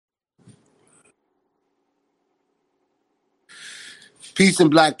Peace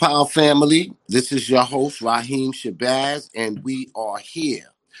and Black Power family. This is your host, Raheem Shabazz, and we are here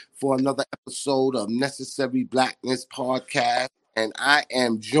for another episode of Necessary Blackness Podcast. And I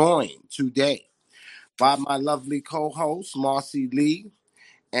am joined today by my lovely co-host, Marcy Lee.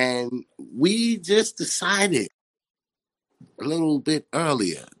 And we just decided a little bit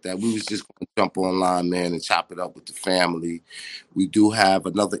earlier that we was just going to jump online, man, and chop it up with the family. We do have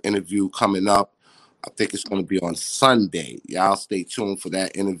another interview coming up. I think it's going to be on Sunday. Y'all stay tuned for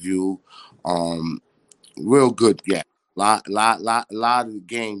that interview. Real good, yeah. Lot of the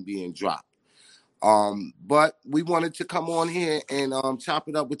game being dropped. But we wanted to come on here and chop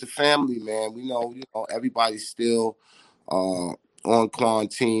it up with the family, man. We know, everybody's still on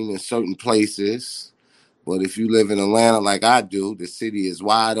quarantine in certain places. But if you live in Atlanta like I do, the city is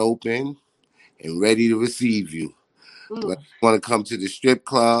wide open and ready to receive you. But you want to come to the strip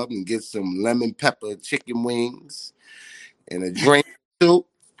club and get some lemon pepper chicken wings and a drink too,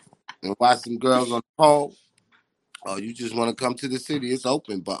 and watch some girls on the pole, or you just want to come to the city, it's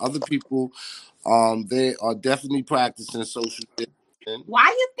open. But other people, they are definitely practicing social distancing. Why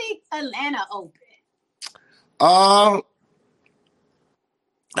you think Atlanta open? I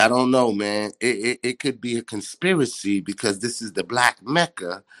don't know, man. It could be a conspiracy because this is the Black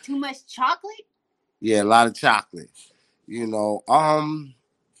Mecca. Too much chocolate? Yeah, a lot of chocolate.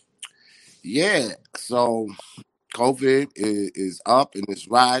 Yeah. So COVID is up and it's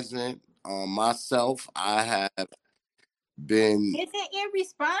rising. Myself, I have been. Is it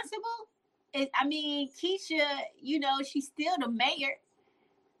irresponsible? Keisha, she's still the mayor.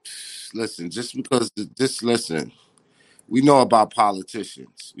 Listen, listen. We know about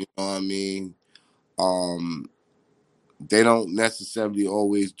politicians. You know what I mean? They don't necessarily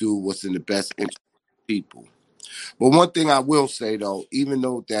always do what's in the best interest of people. But one thing I will say though, even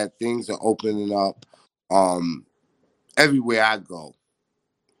though that things are opening up, everywhere I go,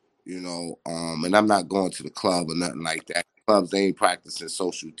 and I'm not going to the club or nothing like that. Clubs, they ain't practicing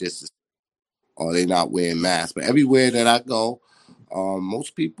social distancing or they not wearing masks. But everywhere that I go,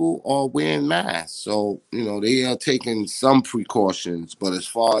 most people are wearing masks. So, they are taking some precautions. But as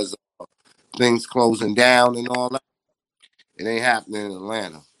far as things closing down and all that, it ain't happening in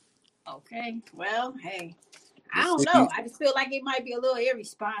Atlanta. Okay, well, hey, I don't know. I just feel like it might be a little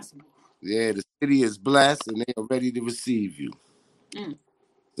irresponsible. Yeah, the city is blessed and they are ready to receive you.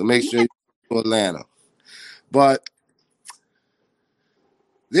 So make sure you go to Atlanta. But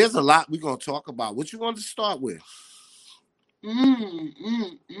there's a lot we're going to talk about. What you want to start with?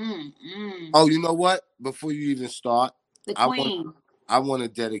 Oh, you know what? Before you even start, the Queen. I want to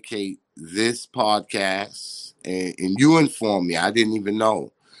dedicate this podcast, and you informed me. I didn't even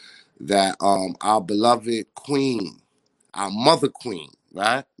know that our beloved Queen, our mother Queen,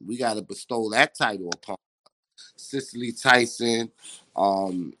 right? We got to bestow that title upon her. Cicely Tyson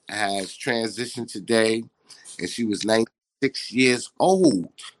has transitioned today, and she was 96 years old.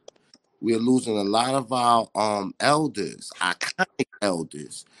 We're losing a lot of our elders, iconic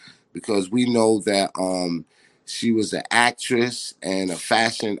elders, because we know that she was an actress and a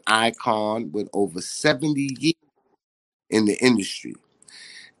fashion icon with over 70 years in the industry.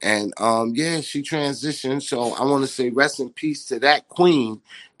 And she transitioned. So I want to say rest in peace to that queen.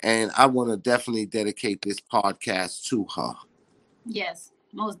 And I want to definitely dedicate this podcast to her. Yes,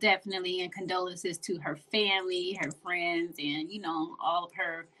 most definitely. And condolences to her family, her friends, and, all of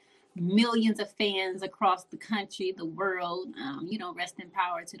her millions of fans across the country, the world. Rest in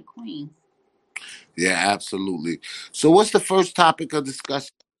power to the Queen. Yeah, absolutely. So what's the first topic of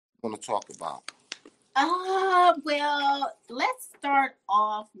discussion you want to talk about? Well, let's start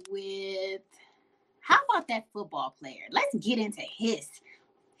off with, how about that football player? Let's get into his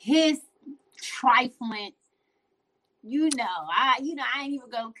trifling. I ain't even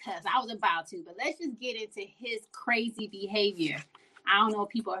gonna cuss. I was about to, but let's just get into his crazy behavior. I don't know if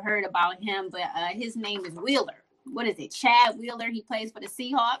people heard about him, but his name is Wheeler. What is it? Chad Wheeler. He plays for the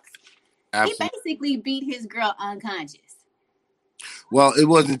Seahawks. Absolutely. He basically beat his girl unconscious. Well, it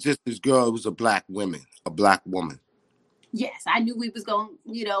wasn't just his girl. It was a black woman. Yes, I knew we was going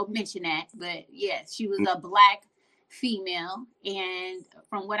to, mention that. But yes, she was a black female. And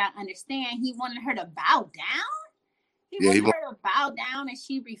from what I understand, he wanted her to bow down. He wanted her to bow down and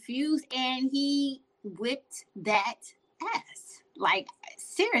she refused. And he whipped that ass. Like,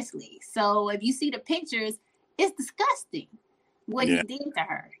 seriously. So if you see the pictures, it's disgusting what he did to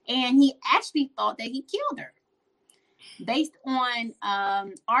her. And he actually thought that he killed her. Based on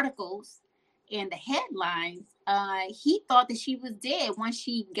articles and the headlines, he thought that she was dead. Once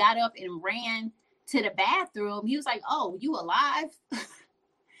she got up and ran to the bathroom, he was like, "Oh, you alive?"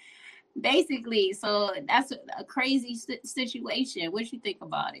 Basically, so that's a crazy situation. What you think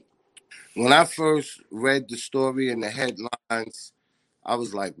about it? When I first read the story and the headlines, I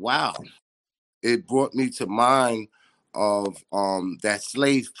was like, wow. It brought me to mind of that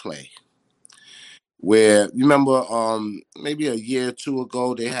slave play where you remember maybe a year or two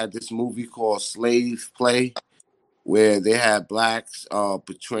ago they had this movie called Slave Play where they had blacks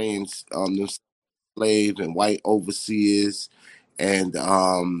portraying them slaves and white overseers, and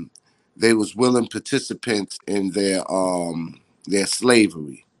they was willing participants in their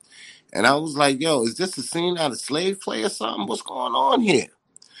slavery. And I was like, yo, is this a scene out of Slave Play or something? What's going on here?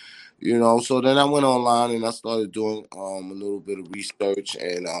 You know, so then I went online and I started doing a little bit of research.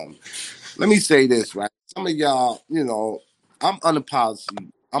 And let me say this, right? Some of y'all, you know, I'm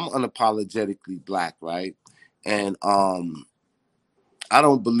unapologetically black, right? And I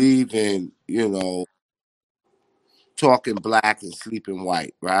don't believe in, you know, talking black and sleeping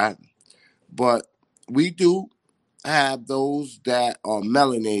white, right? But we do have those that are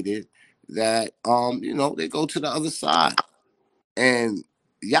melanated that you know, they go to the other side. And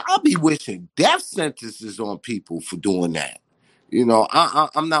y'all be wishing death sentences on people for doing that. You know,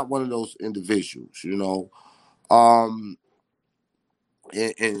 I'm not one of those individuals. You know, um,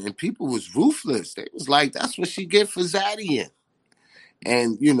 and people was ruthless. They was like, "That's what she get for Zaddy."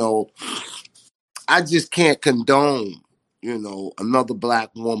 And you know, I just can't condone, you know, another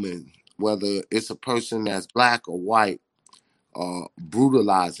black woman, whether it's a person that's black or white,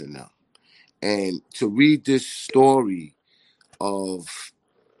 brutalizing them. And to read this story of,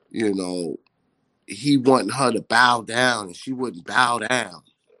 you know, he wanting her to bow down and she wouldn't bow down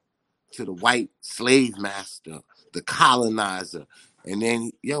to the white slave master, the colonizer. And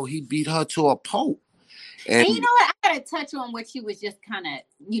then, yo, he beat her to a pulp. And you And know what? I gotta touch on what you was just kind of,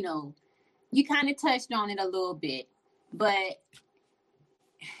 you kind of touched on it a little bit, but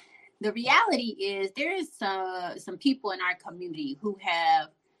the reality is there is some people in our community who have,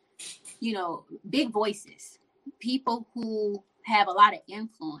 big voices, people who have a lot of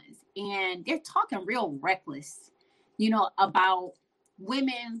influence, and they're talking real reckless, about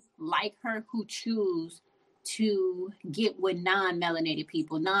women like her who choose to get with non-melanated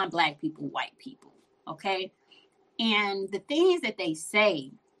people, non-black people, white people. Okay. And the things that they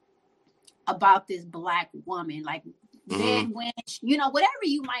say about this black woman, like mm-hmm. dead wench, whatever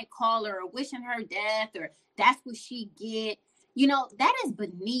you might call her, or wishing her death, or that's what she get, that is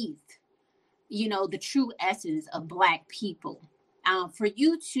beneath, the true essence of black people. For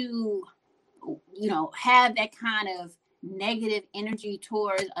you to, have that kind of negative energy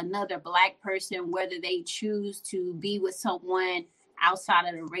towards another black person, whether they choose to be with someone outside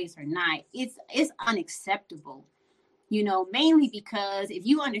of the race or not, it's unacceptable. Mainly because if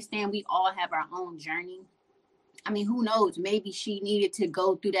you understand, we all have our own journey. I mean, who knows? Maybe she needed to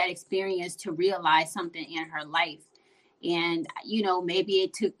go through that experience to realize something in her life. And, maybe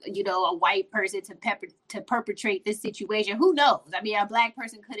it took, a white person to perpetrate this situation. Who knows? I mean, a black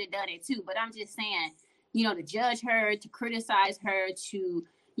person could have done it too. But I'm just saying, to judge her, to criticize her, to,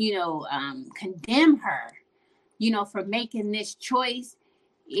 condemn her, for making this choice,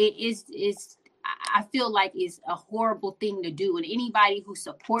 it is I feel like it's a horrible thing to do. And anybody who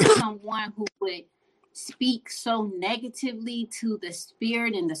supports someone who would speak so negatively to the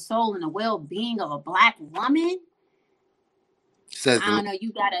spirit and the soul and the well-being of a black woman, Says I the, don't know.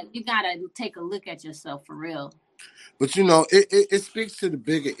 You gotta take a look at yourself for real. but you know, it speaks to the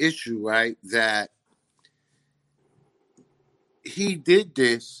bigger issue, right? That he did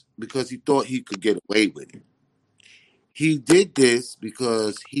this because he thought he could get away with it. He did this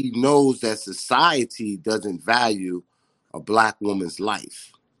because he knows that society doesn't value a black woman's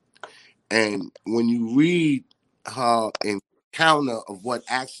life. And when you read her encounter of what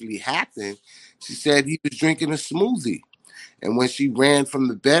actually happened, she said he was drinking a smoothie. And when she ran from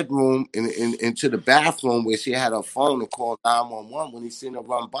the bedroom into the bathroom where she had her phone and called 911, when he seen her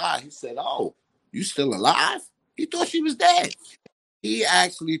run by, he said, "Oh, you still alive?" He thought she was dead. He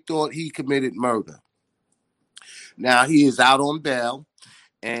actually thought he committed murder. Now he is out on bail.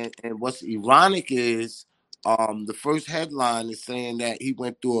 And what's ironic is the first headline is saying that he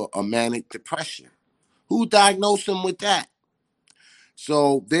went through a manic depression. Who diagnosed him with that?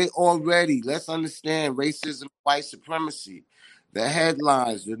 So they already, let's understand racism, white supremacy. The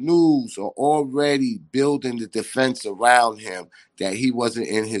headlines, the news are already building the defense around him that he wasn't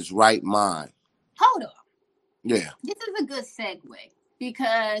in his right mind. Hold on. Yeah. This is a good segue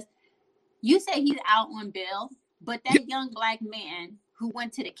because you say he's out on bail, but Yeah. that young black man who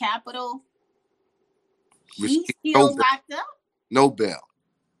went to the Capitol, he's Received no still bail. locked up. No bail.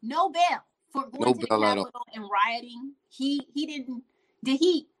 No bail for No going to the bail at all. Capitol and rioting. He didn't. Did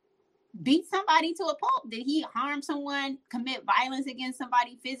he? beat somebody to a pulp? Did he harm someone, commit violence against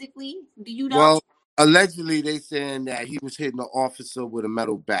somebody physically? Do you know? Well, allegedly they saying that he was hitting an officer with a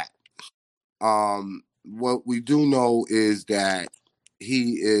metal bat. What we do know is that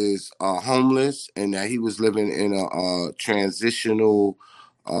he is homeless and that he was living in a transitional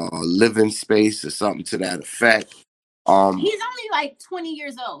living space or something to that effect. He's only like 20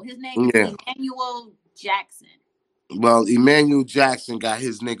 years old. His name is Emmanuel Jackson. Well, Emmanuel Jackson got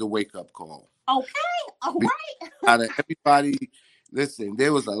his nigga wake up call. Okay, all right. Out of everybody, listen,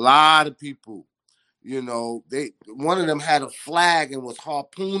 there was a lot of people. You know, one of them had a flag and was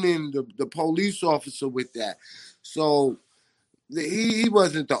harpooning the police officer with that. So he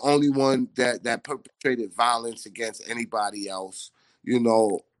wasn't the only one that perpetrated violence against anybody else. You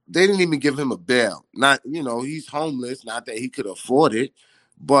know, they didn't even give him a bail. Not, you know, he's homeless, not that he could afford it,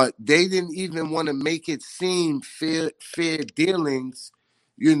 but they didn't even want to make it seem fair dealings,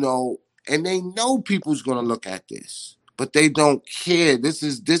 you know, and they know people's gonna look at this, but they don't care. This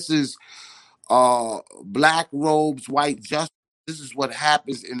is black robes, white justice. This is what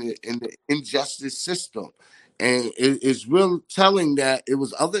happens in the injustice system, and it's real telling that it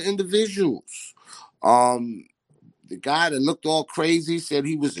was other individuals. The guy that looked all crazy said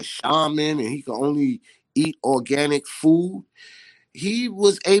he was a shaman and he could only eat organic food. He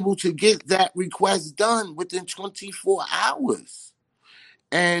was able to get that request done within 24 hours.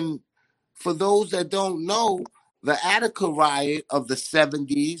 And for those that don't know, the Attica riot of the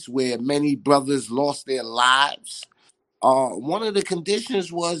 70s, where many brothers lost their lives, one of the conditions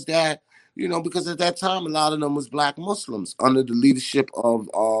was that, you know, because at that time, a lot of them was black Muslims under the leadership of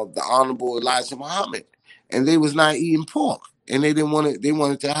the Honorable Elijah Muhammad. And they was not eating pork. And they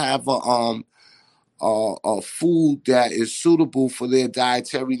wanted to have a food that is suitable for their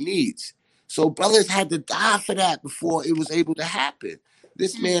dietary needs. So brothers had to die for that before it was able to happen.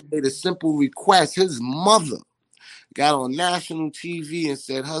 This man made a simple request. His mother got on national TV and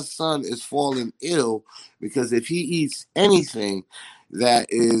said her son is falling ill because if he eats anything that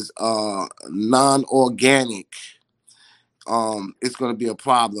is non-organic, it's going to be a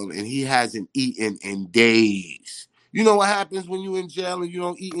problem. And he hasn't eaten in days. You know what happens when you're in jail and you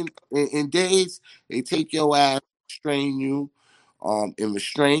don't eat in days? They take your ass, restrain you in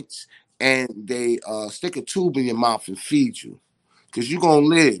restraints, and they stick a tube in your mouth and feed you. Because you're going to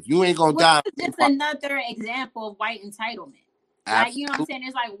live. You ain't going to die. This is another example of white entitlement. Like, you know what I'm saying?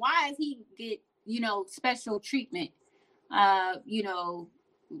 It's like, why does he get, you know, special treatment? You know,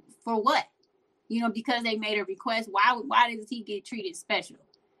 for what? You know, because they made a request. Why does he get treated special?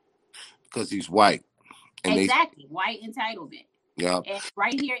 Because he's white. And exactly. White entitlement. Yeah. And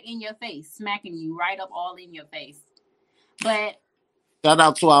right here in your face, smacking you right up all in your face. But shout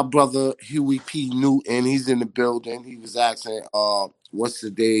out to our brother Huey P. Newton. He's in the building. He was asking, what's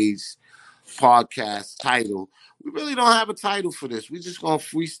today's podcast title? We really don't have a title for this. We're just gonna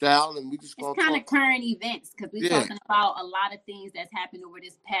freestyle and we just gonna kind of current events because we're talking about a lot of things that's happened over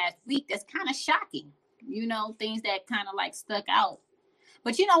this past week that's kind of shocking. You know, things that kind of like stuck out.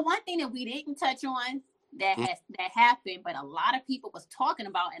 But you know, one thing that we didn't touch on that happened, but a lot of people was talking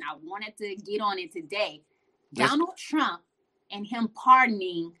about, and I wanted to get on it today. Donald Trump and him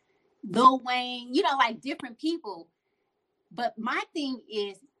pardoning Lil Wayne, you know, like different people. But my thing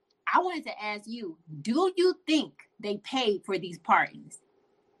is, I wanted to ask you, do you think they paid for these pardons?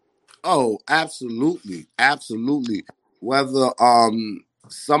 Oh, absolutely. Absolutely. Whether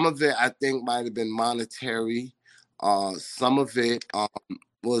some of it I think might have been monetary, some of it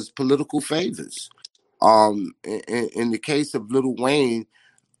was political favors. In the case of Lil Wayne,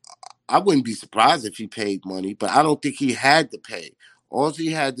 I wouldn't be surprised if he paid money, but I don't think he had to pay. All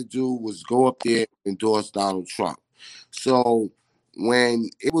he had to do was go up there and endorse Donald Trump. So when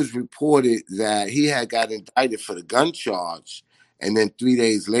it was reported that he had got indicted for the gun charge, and then 3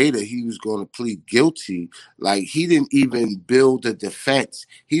 days later he was going to plead guilty, like he didn't even build a defense.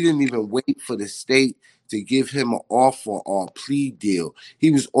 He didn't even wait for the state to give him an offer or a plea deal.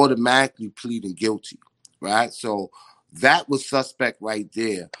 He was automatically pleading guilty, right? So that was suspect right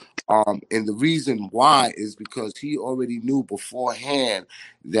there. And the reason why is because he already knew beforehand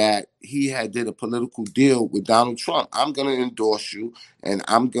that he had did a political deal with Donald Trump. I'm going to endorse you and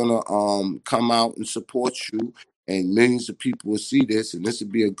I'm going to come out and support you. And millions of people will see this and this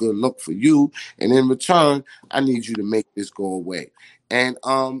would be a good look for you. And in return, I need you to make this go away. And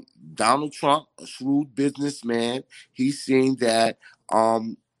Donald Trump, a shrewd businessman, he's seen that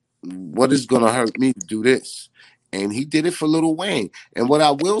what is going to hurt me to do this? And he did it for Lil Wayne. And what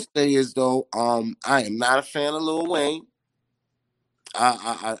I will say is, though, I am not a fan of Lil Wayne.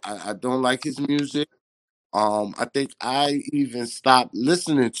 I don't like his music. I think I even stopped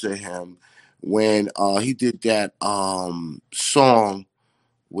listening to him when he did that song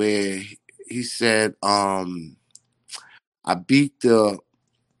where he said, I beat the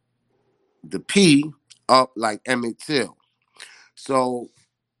P up like Emmett Till. So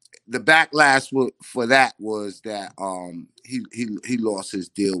the backlash for that was that he lost his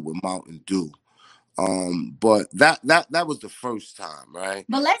deal with Mountain Dew. But that was the first time, right?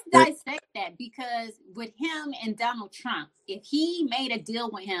 But let's And, dissect that, because with him and Donald Trump, if he made a deal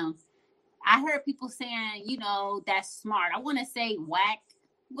with him, I heard people saying, that's smart. I want to say Whack.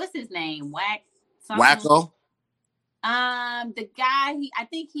 What's his name? Whack something. Wacko. The guy. I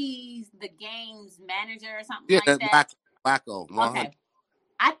think he's the game's manager or something Yeah, like that. Wacko. 100. Okay.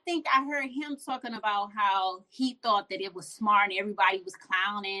 I think I heard him talking about how he thought that it was smart and everybody was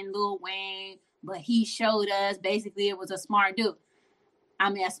clowning Lil Wayne, but he showed us basically it was a smart dude.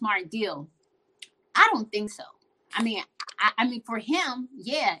 A smart deal. I don't think so. I mean, for him,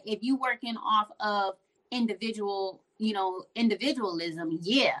 yeah, if you working off of individualism,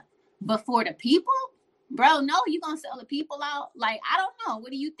 yeah. But for the people, bro, no, you gonna sell the people out? Like, I don't know. What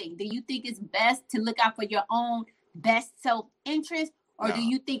do you think? Do you think it's best to look out for your own best self-interest? Or do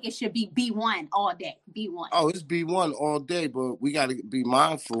you think it should be B1 all day? B1. Oh, it's B1 all day, but we got to be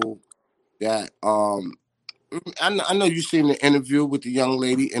mindful that I know you seen the interview with the young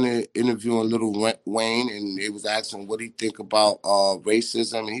lady interviewing Little Wayne, and they was asking what he think about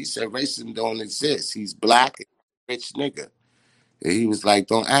racism, and he said racism don't exist. He's black, rich nigga. And he was like,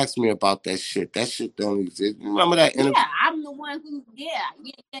 "Don't ask me about that shit. That shit don't exist." Remember that interview? Yeah, I'm the one who. Yeah.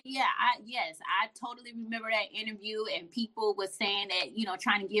 I totally remember that interview, and people was saying that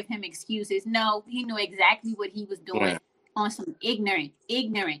trying to give him excuses. No, he knew exactly what he was doing on some ignorant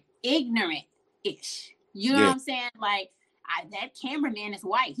ish. You know what I'm saying? Like, that cameraman is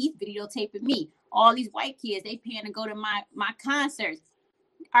white. He's videotaping me. All these white kids, they paying to go to my concerts.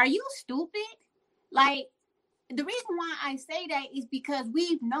 Are you stupid? Like, the reason why I say that is because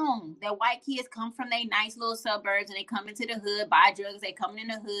we've known that white kids come from their nice little suburbs and they come into the hood, buy drugs, they come in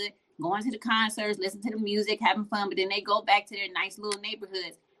the hood, going to the concerts, listen to the music, having fun, but then they go back to their nice little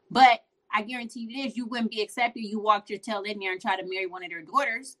neighborhoods. But I guarantee you this, you wouldn't be accepted. You walked your tail in there and try to marry one of their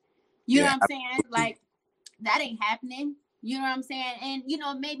daughters. You know what I'm saying? Like, that ain't happening. You know what I'm saying? And,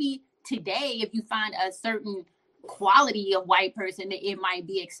 maybe today, if you find a certain quality of white person, that it might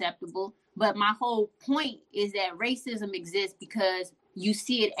be acceptable. But my whole point is that racism exists because you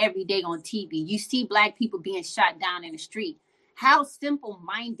see it every day on TV. You see black people being shot down in the street. How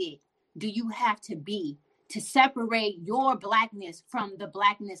simple-minded do you have to be to separate your blackness from the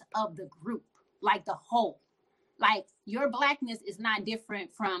blackness of the group, like the whole? Like, your blackness is not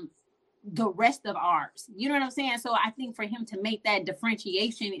different from the rest of ours. You know what I'm saying? So I think for him to make that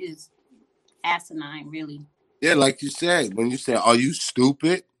differentiation is asinine, really. Yeah, like you said, when you say, "Are you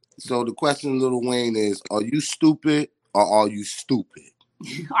stupid?" So the question, Little Wayne, is, "Are you stupid or are you stupid?"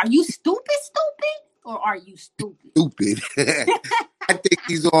 Are you stupid, or are you stupid? Stupid. I think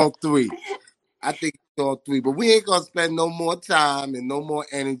he's all three. But we ain't gonna spend no more time and no more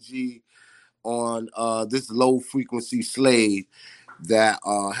energy on this low frequency slave that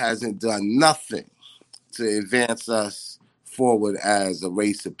hasn't done nothing to advance us forward as a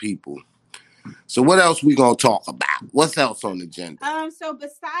race of people. So what else we gonna talk about? What's else on the agenda? So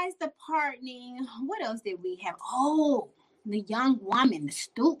besides the pardoning, what else did we have? Oh, the young woman, the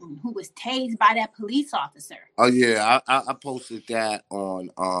student who was tased by that police officer. Oh yeah, I posted that on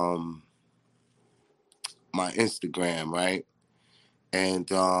my Instagram, right? And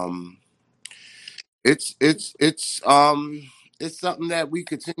it's something that we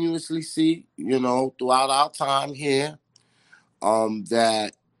continuously see, throughout our time here.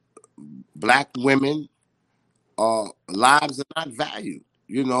 That black women lives are not valued.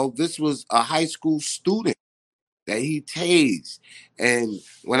 This was a high school student that he tased. And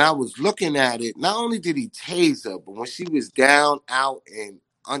when I was looking at it, not only did he tase her, but when she was down, out, and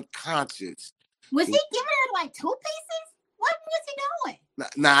unconscious. Was he giving her like 2 pieces? What was he doing?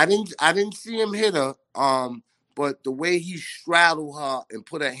 Now I didn't see him hit her. But the way he straddled her and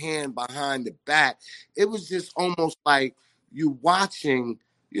put her hand behind the back, it was just almost like you watching.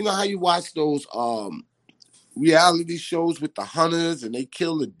 You know how you watch those reality shows with the hunters, and they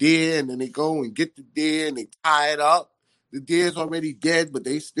kill the deer and then they go and get the deer and they tie it up. The deer's already dead, but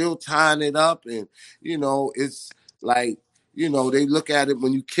they still tying it up. And, it's like, they look at it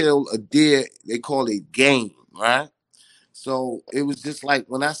when you kill a deer, they call it game, right? So it was just like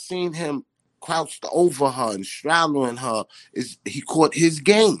when I seen him crouched over her and straddling her, he caught his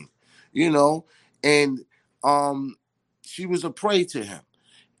game, and she was a prey to him.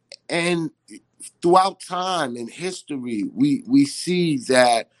 And throughout time in history, we see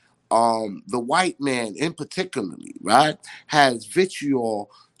that the white man in particularly, right, has vitriol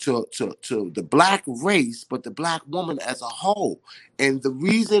to the black race, but the black woman as a whole. And the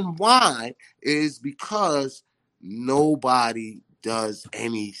reason why is because nobody does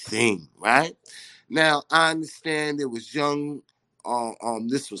anything, right? Now, I understand it was young.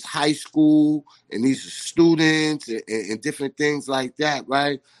 This was high school, and these are students and different things like that,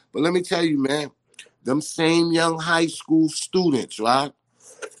 right? But let me tell you, man, them same young high school students, right?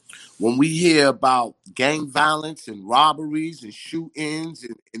 When we hear about gang violence and robberies and shootings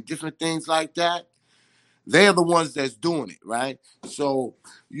and different things like that, they're the ones that's doing it, right? So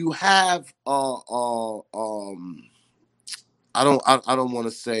you have I don't want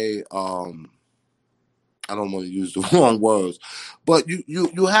to say I don't want to use the wrong words, but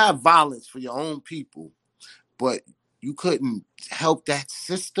you have violence for your own people, but you couldn't help that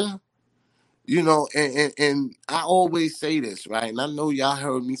sister. You know, and I always say this, right? And I know y'all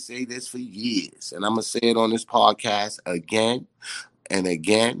heard me say this for years, and I'm gonna say it on this podcast again and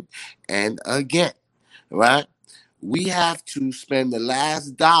again and again, right? We have to spend the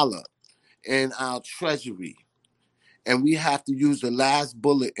last dollar in our treasury, and we have to use the last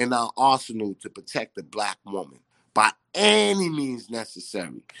bullet in our arsenal to protect the black woman by any means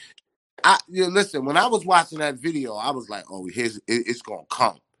necessary. Listen, when I was watching that video, I was like, oh, it's gonna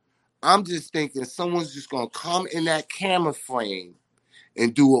come. I'm just thinking someone's just gonna come in that camera frame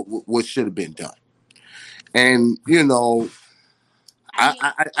and do what should have been done. And you know,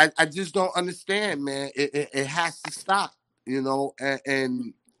 I just don't understand, man. It has to stop, you know,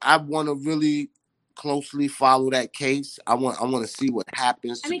 and I want to really closely follow that case. I want to see what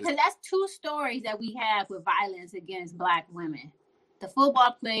happens. I mean, because that's two stories that we have with violence against black women: the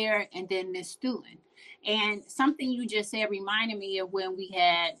football player and then this student. And something you just said reminded me of when we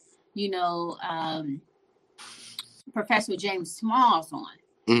had, you know, Professor James Smalls on.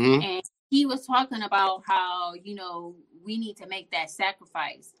 Mm-hmm. And he was talking about how, you know, we need to make that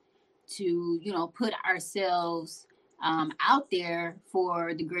sacrifice to, you know, put ourselves out there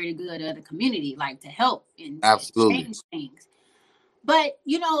for the greater good of the community, like to help and to change things. But,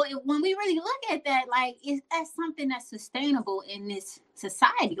 you know, when we really look at that, like, is that something that's sustainable in this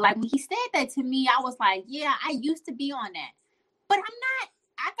society? Like, when he said that to me, I was like, yeah, I used to be on that. But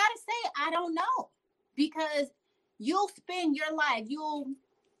I gotta say, I don't know. Because you'll spend your life, you'll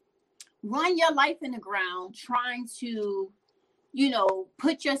run your life in the ground trying to, you know,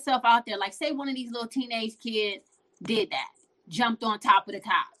 put yourself out there. Like, say one of these little teenage kids did that, jumped on top of the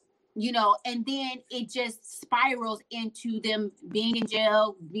cop, you know, and then it just spirals into them being in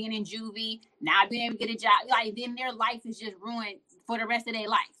jail, being in juvie, not being able to get a job. Like, then their life is just ruined for the rest of their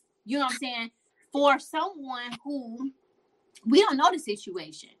life. You know what I'm saying? For someone who, we don't know the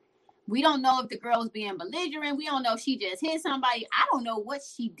situation. We don't know if the girl's being belligerent. We don't know if she just hit somebody. I don't know what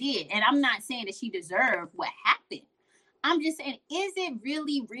she did. And I'm not saying that she deserved what happened. I'm just saying, is it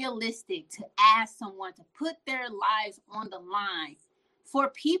really realistic to ask someone to put their lives on the line for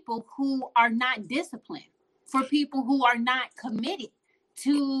people who are not disciplined, for people who are not committed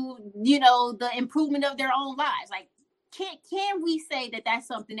to, you know, the improvement of their own lives? Like, can we say that that's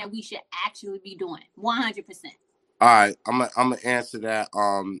something that we should actually be doing 100%? All right, I'm gonna answer that.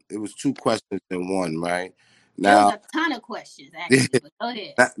 It was two questions in one, right? Now, there was a ton of questions actually, but go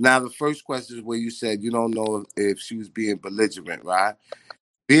ahead. Now the first question is where you said you don't know if she was being belligerent, right?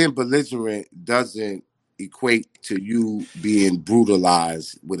 Being belligerent doesn't equate to you being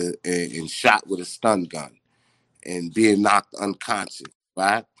brutalized with and shot with a stun gun and being knocked unconscious,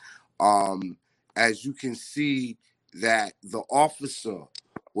 right? As you can see that the officer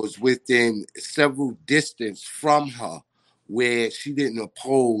was within several distance from her where she didn't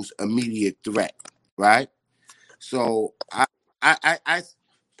pose immediate threat, right? So I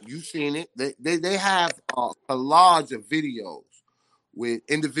you've seen it. They have a collage of videos with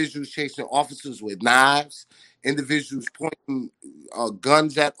individuals chasing officers with knives, individuals pointing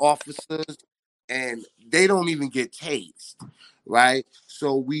guns at officers, and they don't even get tased, right?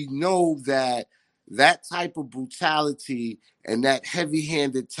 So we know that that type of brutality and that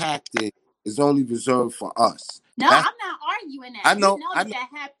heavy-handed tactic is only reserved for us. No, I'm not arguing that. I know, that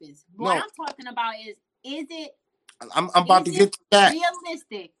happens. What I'm talking about is it I'm about to get to that.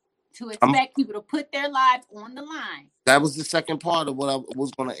 Realistic to expect people to put their lives on the line? That was the second part of what I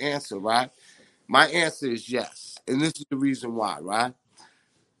was going to answer, right? My answer is yes. And this is the reason why, right?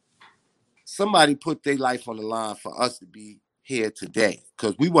 Somebody put their life on the line for us to be here today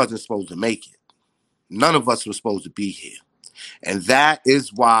because we wasn't supposed to make it. None of us were supposed to be here. And that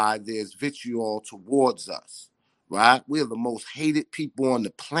is why there's vitriol towards us, right? We are the most hated people on the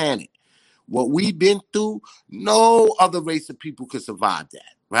planet. what we've been through, no other race of people could survive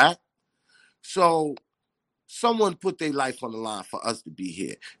that, right? So someone put their life on the line for us to be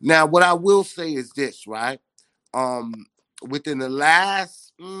here. Now, what I will say is this, right? Um, Within the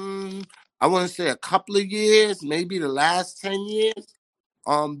last, I want to say a couple of years, maybe the last 10 years,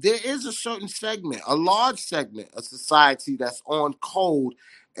 there is a certain segment, a large segment of society that's on code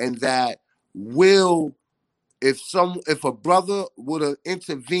and that will, if a brother would have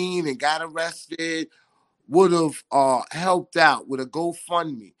intervened and got arrested, would have helped out with a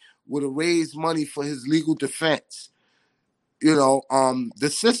GoFundMe, would have raised money for his legal defense.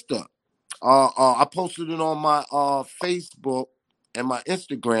 The sister, I posted it on my Facebook and my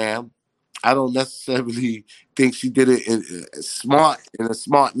Instagram. I don't necessarily think she did it in a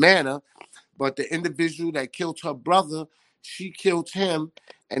smart manner, but the individual that killed her brother, she killed him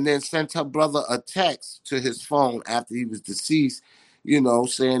and then sent her brother a text to his phone after he was deceased,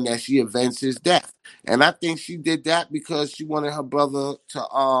 saying that she avenged his death. And I think she did that because she wanted her brother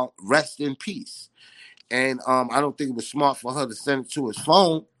to rest in peace. And I don't think it was smart for her to send it to his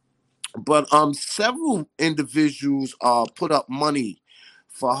phone. But several individuals put up money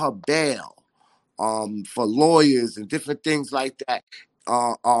for her bail, for lawyers and different things like that.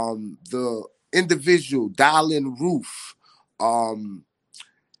 The individual, Dylan Roof,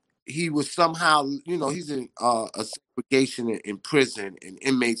 he was somehow, he's in a segregation in prison, and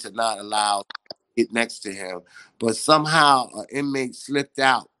inmates are not allowed to get next to him. But somehow an inmate slipped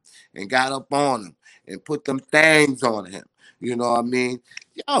out and got up on him and put them things on him. You know what I mean?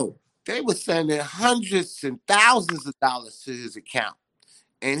 Yo, they were sending hundreds and thousands of dollars to his account,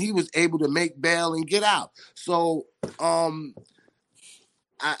 and he was able to make bail and get out. So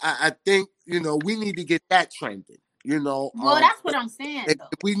I think, we need to get that trending. Well, that's what I'm saying, though.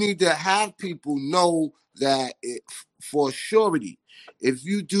 We need to have people know that for surety, if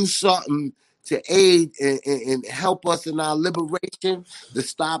you do something to aid and help us in our liberation, to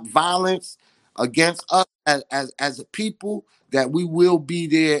stop violence against us as a people, that we will be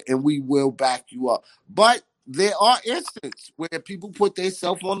there and we will back you up. But there are instances where people put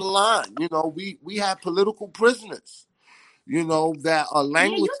themselves on the line. We have political prisoners, that are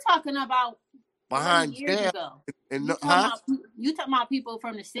language. Yeah, you're talking about behind years jail. ago. You talking about people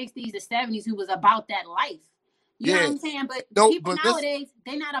from the 60s, the 70s who was about that life. You know what I'm saying? But people nowadays,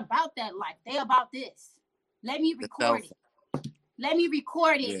 they're not about that life. They about this. Let me record it. Let me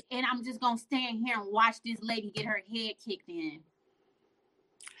record it, and I'm just going to stand here and watch this lady get her head kicked in.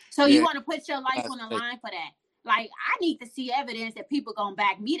 So you want to put your life on the line for that. Like, I need to see evidence that people going to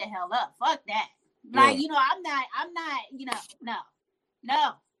back me the hell up. Fuck that. Like, I'm not, no.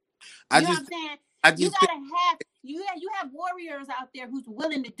 You know what I'm saying? You have warriors out there who's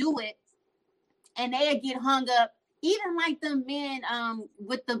willing to do it, and they get hung up. Even like the men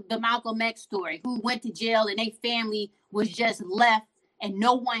with the Malcolm X story, who went to jail and their family was just left and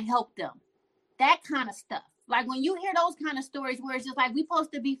no one helped them. That kind of stuff. Like when you hear those kind of stories where it's just like, we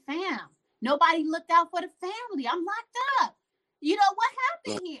supposed to be fam. Nobody looked out for the family. I'm locked up. You know what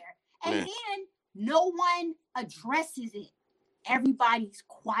happened here? And then no one addresses it. Everybody's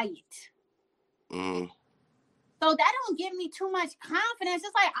quiet. So that don't give me too much confidence.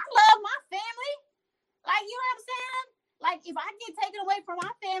 It's like, I love my family. Like, you know what I'm saying? Like, if I get taken away from my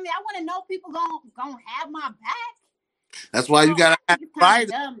family, I want to know people gonna have my back. That's why you gotta have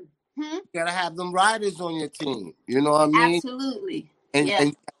riders. You gotta have them riders on your team. You know what I mean? Absolutely.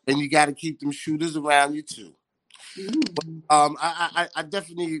 And you gotta keep them shooters around you too. But, I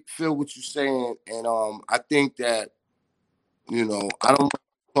definitely feel what you're saying, and I think that, I don't want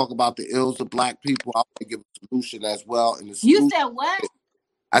to talk about the ills of Black people. I want to give a solution as well. And the solution, you said what?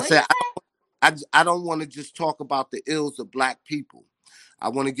 I said I don't want to just talk about the ills of Black people. I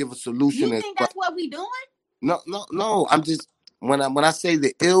want to give a solution. You think that's what we doing? No. I'm just when I say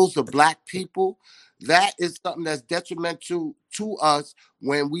the ills of Black people, that is something that's detrimental to us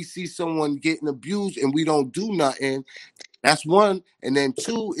when we see someone getting abused and we don't do nothing. That's one. And then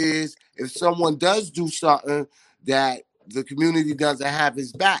two is if someone does do something that the community doesn't have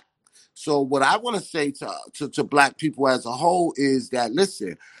his back. So what I want to say to Black people as a whole is that,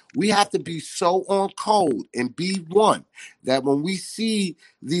 listen, we have to be so on code and be one that when we see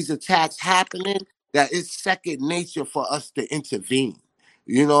these attacks happening, that it's second nature for us to intervene.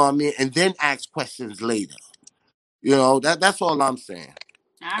 You know what I mean? And then ask questions later. That's all I'm saying.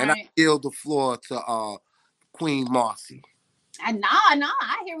 And I yield the floor to Queen Marcy. No,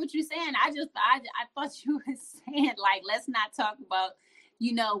 I hear what you're saying. I thought you were saying, like, let's not talk about,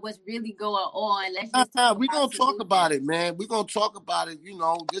 what's really going on. Let's just talk We're about gonna talk about solutions. it, man. We're gonna talk about it.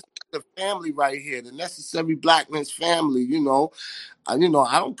 This is the family right here, the Necessary Blackness family. I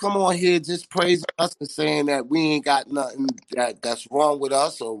don't come on here just praising us and saying that we ain't got nothing that's wrong with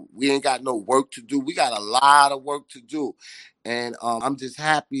us, or we ain't got no work to do. We got a lot of work to do. And I'm just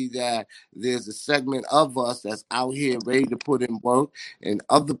happy that there's a segment of us that's out here ready to put in work, and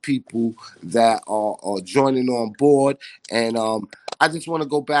other people that are joining on board. And I just want to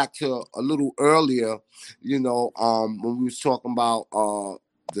go back to a little earlier, when we was talking about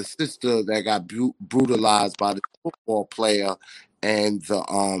the sister that got brutalized by the football player, and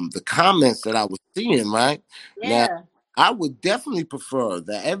the comments that I was seeing. Right now, Yeah. I would definitely prefer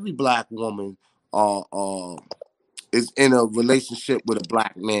that every black woman is in a relationship with a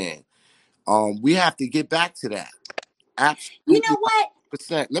black man. We have to get back to that. You Absolutely, know what?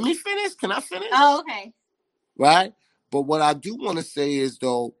 100%. Let me finish. Can I finish? Oh, okay. Right. But what I do want to say is,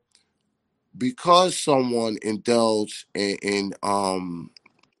 though, because someone indulged in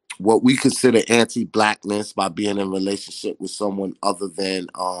what we consider anti-blackness by being in a relationship with someone other than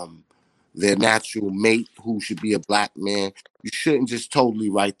their natural mate, who should be a black man, you shouldn't just totally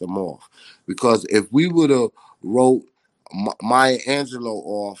write them off. Because if we would have wrote Maya Angelou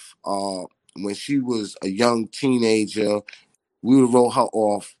off when she was a young teenager, we would have wrote her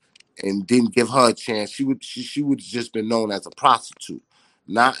off and didn't give her a chance. She would have just been known as a prostitute,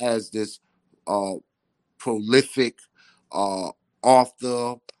 not as this uh, prolific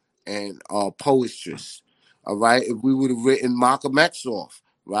author and poetress. All right, if we would have written Malcolm X off,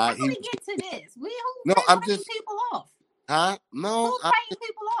 How right? do we get to this? Who No, been I'm writing just, people off? huh? No, Who's writing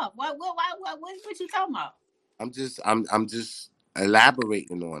people off? What you talking about? I'm just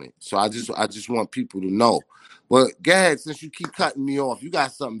elaborating on it. So I just want people to know. But go ahead, since you keep cutting me off, you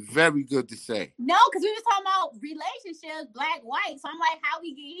got something very good to say. No, because we was talking about relationships, black, white. So I'm like, how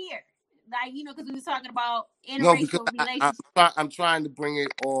we get here? Like, because we was talking about No, because interracial relationships. I'm trying to bring it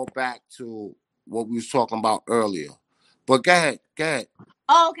all back to what we was talking about earlier. But go ahead.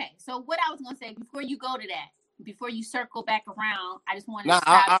 Oh, okay. So what I was gonna say before you go to that, before you circle back around, I just want to Nah,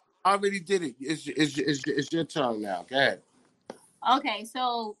 stop. I already did it. It's your turn now. Go ahead. Okay,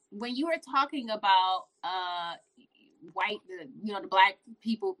 so when you were talking about the black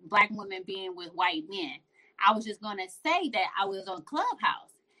people, black women being with white men, I was just gonna say that I was on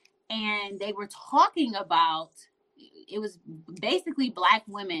Clubhouse and they were talking about, it was basically black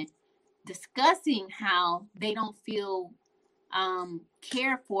women discussing how they don't feel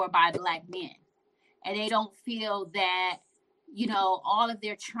cared for by black men, and they don't feel that all of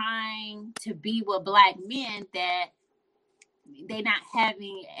their trying to be with black men, that they're not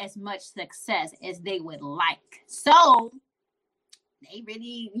having as much success as they would like. So they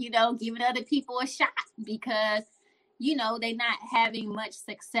really, giving other people a shot because, they're not having much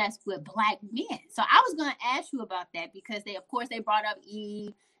success with black men. So I was going to ask you about that because of course, they brought up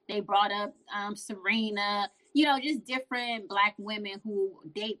Eve, they brought up Serena, just different black women who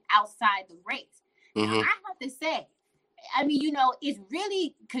date outside the race. Now, Mm-hmm. I have to say, I mean, it's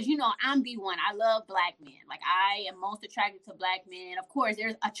really because I'm B1. I love black men. Like, I am most attracted to black men. Of course,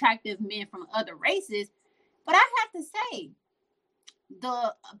 there's attractive men from other races, but I have to say,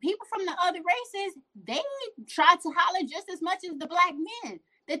 the people from the other races, they try to holler just as much as the black men.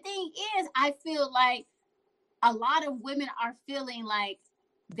 The thing is, I feel like a lot of women are feeling like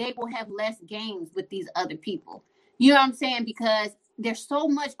they will have less games with these other people. You know what I'm saying? Because there's so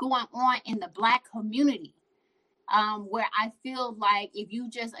much going on in the black community, where I feel like if you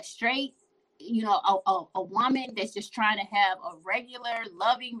just a straight, a woman that's just trying to have a regular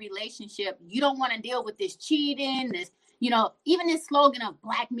loving relationship, you don't want to deal with this cheating, even this slogan of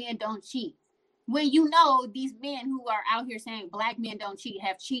black men don't cheat. When these men who are out here saying black men don't cheat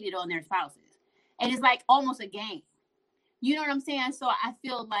have cheated on their spouses. And it's like almost a game. You know what I'm saying? So I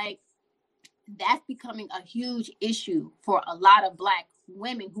feel like that's becoming a huge issue for a lot of black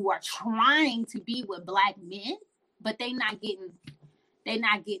women who are trying to be with black men, but they're not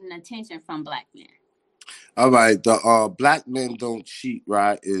getting attention from black men. All right. The black men don't cheat,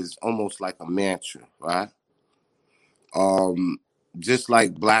 right, is almost like a mantra, right? Um, just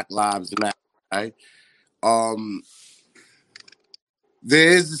like Black Lives Matter, right? Um, there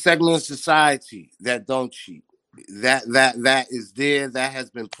is a segment of society that don't cheat. That is there. That has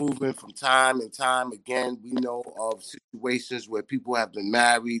been proven from time and time again. We know of situations where people have been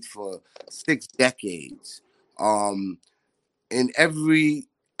married for 6 decades. Um, in every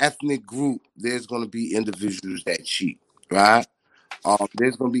ethnic group, there's going to be individuals that cheat, right?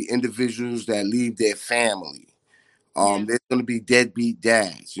 There's going to be individuals that leave their family. Yeah. There's going to be deadbeat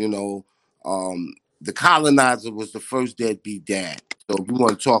dads. The colonizer was the first deadbeat dad. So if we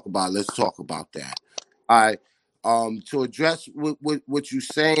want to talk about it, let's talk about that. All right. To address what you're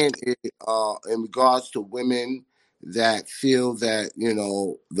saying in regards to women that feel that,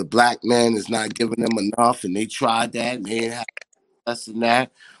 the black man is not giving them enough and they tried that and they didn't have less than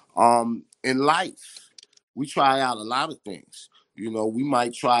that. In life, we try out a lot of things. We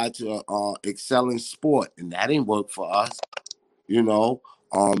might try to excel in sport and that ain't work for us.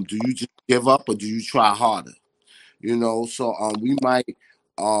 Do you just give up or do you try harder? So we might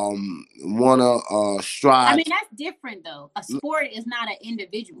want to I strive. mean, that's different though. A sport is not an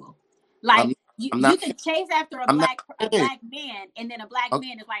individual. I'm, Like you, I'm you not. can chase after a I'm not. black man, and then a black Okay,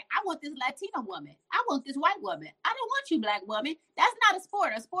 man is like, I want this Latina woman. I want this white woman. I don't want you, black woman. That's not a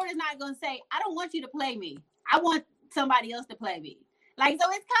sport. A sport is not going to say, I don't want you to play me. I want somebody else to play me. Like, so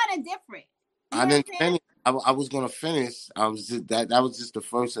it's kind of different. You I know what didn't I'm saying? finish. I was gonna finish. I was just, that was just the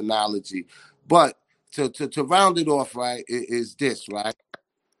first analogy, but to round it off, right, is this right?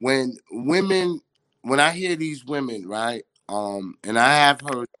 When women, when I hear these women, right, and I have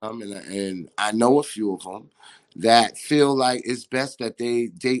heard them, and I know a few of them that feel like it's best that they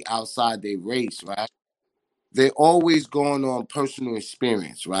date outside their race, right? They're always going on personal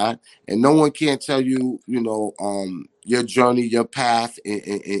experience, right? And no one can tell you, your journey, your path,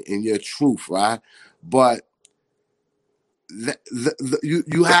 and your truth, right? But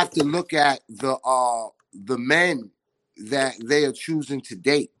you have to look at the men that they are choosing to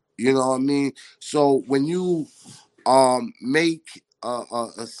date. You know what I mean? So when you make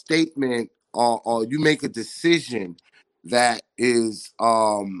a statement or you make a decision that is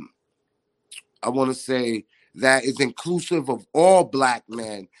I want to say that is inclusive of all black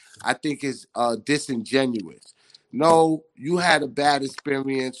men, I think is disingenuous. No, you had a bad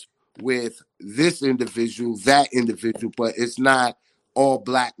experience with this individual, that individual, but it's not all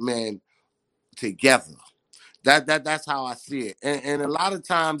black men together. That's how I see it. And a lot of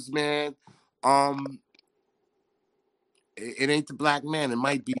times, man, um, it ain't the black man, it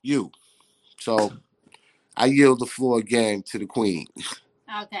might be you. So I yield the floor again to the queen.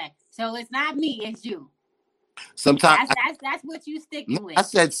 Okay. So it's not me, it's you. Sometimes That's what you sticking I with.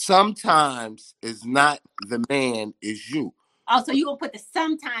 said sometimes it's not the man, is you. Oh, so you gonna put the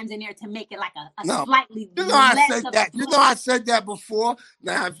sometimes in there to make it like a No, slightly I less said of a that. blow. I said that before.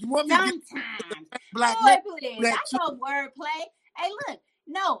 Now, if you want me to get Sometimes. black man, Boy, please. that I too. know wordplay. Hey, look.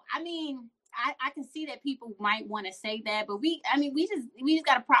 No, I mean, I can see that people might want to say that, but we just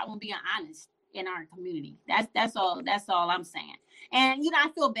got a problem being honest in our community. That's all I'm saying. And I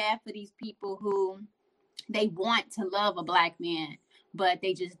feel bad for these people who they want to love a black man, but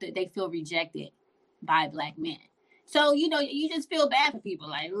they feel rejected by black men. So you just feel bad for people.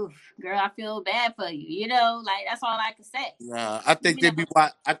 Like, oof, girl, I feel bad for you. Like that's all I can say. I think You know.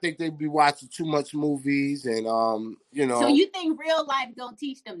 I think they be watching too much movies, and So you think real life don't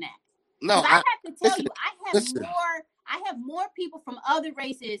teach them that? no, Because I have to tell listen, you, listen. I have more people from other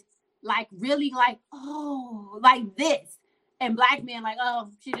races like really like, oh, like this, and black men like, oh,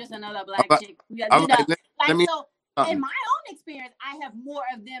 she's just another All black right, chick. all right. Let Like me so. In something. my own experience, I have more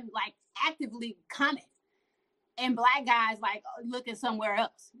of them like actively coming, and black guys like looking somewhere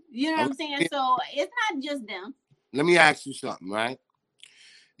else. You know what All I'm saying? right, So it's not just them. let me ask you something, right?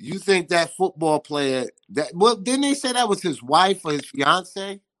 You think that football player that didn't they say that was his wife or his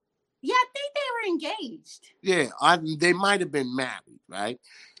fiance? Yeah, I think they were engaged. Yeah, they might have been married, right?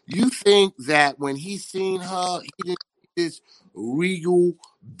 You think that when he seen her, he didn't see this regal,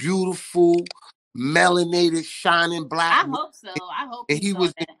 beautiful, melanated, shining black I woman, hope so. I hope and he he saw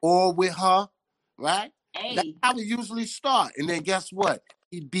was in that. awe with her, right? That's Hey, how it usually start. And then guess what?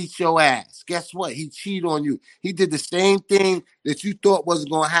 He beat your ass. Guess what? He cheated on you. He did the same thing that you thought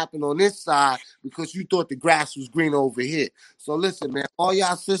wasn't gonna happen on this side because you thought the grass was green over here. So listen, man, all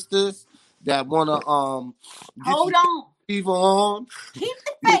y'all sisters that wanna get you hold on. fever on, Keep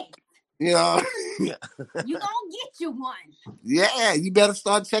the you, faith. you know, You gonna get you one. yeah, you better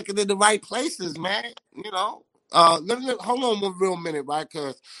start checking in the right places, man. Let me hold on one real minute, right?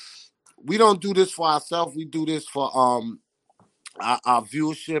 Because we don't do this for ourselves. We do this for our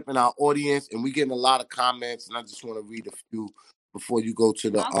viewership and our audience, and we getting a lot of comments. And I just want to read a few before you go to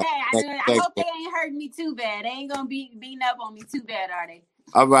the Okay, next I hope they segment. ain't hurting me too bad. They ain't gonna be beating up on me too bad, are they?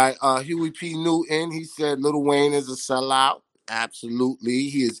 All right, Huey P. Newton. He said Lil Wayne is a sellout. Absolutely,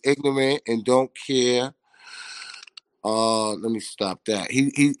 he is ignorant and don't care. Let me stop that.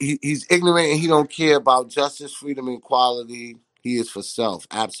 He's ignorant and he don't care about justice, freedom, and equality. He is for self,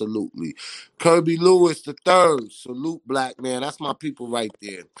 absolutely. Kirby Lewis the third, salute black man. That's my people right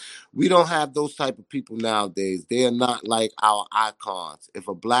there. We don't have those type of people nowadays. They are not like our icons. If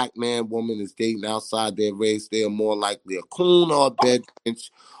a black man, woman is dating outside their race, they are more likely a coon or a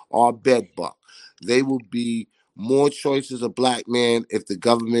bench or a bedbug. They will be more choices of black men if the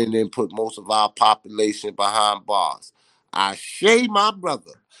government didn't put most of our population behind bars. I shame my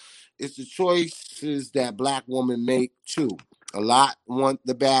brother. It's the choices that black women make too. A lot want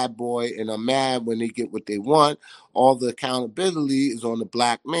the bad boy and are mad when they get what they want. All the accountability is on the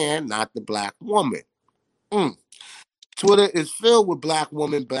black man, not the black woman. Mm. Twitter is filled with black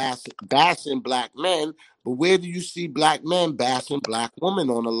women bashing black men, but where do you see black men bashing black women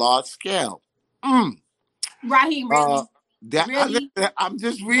on a large scale? Mm. Raheem, really? Really? I'm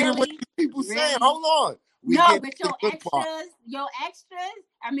just reading what Really? these people say. Really? Hold on. We No, get but the good part. your extras.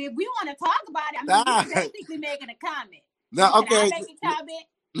 I mean, if we want to talk about it, I mean, Nah. you're basically making a comment. Now, So can I okay. make a comment?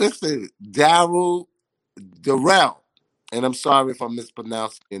 Listen, Darrell, and I'm sorry if I'm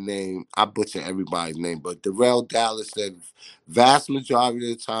mispronouncing your name. I butcher everybody's name, but Darrell Dallas said vast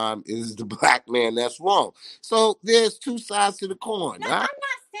majority of the time it is the black man that's wrong. So there's two sides to the coin. No, Huh? I'm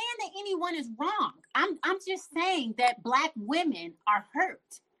not saying that anyone is wrong. I'm just saying that black women are hurt.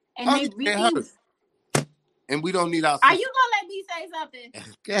 And they really hurt. And we don't need our Are you gonna let me say something?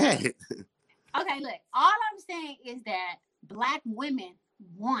 Go ahead. Okay, look, all I'm saying is that black women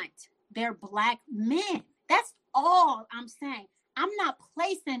want their black men. That's all I'm saying. I'm not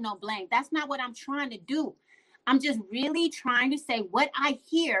placing no blame. That's not what I'm trying to do. I'm just really trying to say what I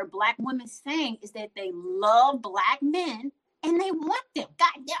hear black women saying is that they love black men and they want them.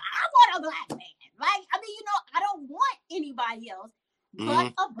 God damn, I want a black man. Like, I mean, I don't want anybody else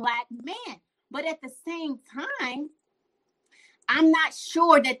but a black man. But at the same time, I'm not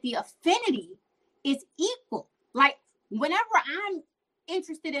sure that the affinity is equal. Like, whenever I'm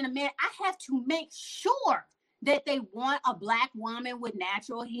interested in a man, I have to make sure that they want a black woman with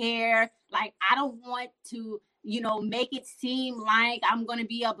natural hair. Like, I don't want to, make it seem like I'm going to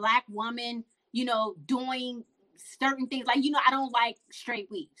be a black woman, doing certain things. Like, I don't like straight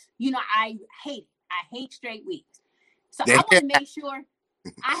weaves. I hate it. I hate straight weaves. So I want to make sure.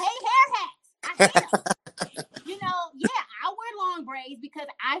 I hate hair hats. I hate them. I wear long braids because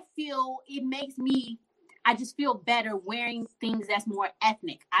I feel it makes me, I just feel better wearing things that's more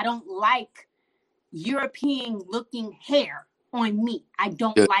ethnic. I don't like European looking hair on me. I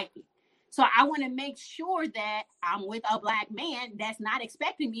don't like it. So I want to make sure that I'm with a black man that's not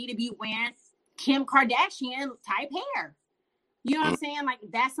expecting me to be wearing Kim Kardashian type hair. You know what I'm saying? Like,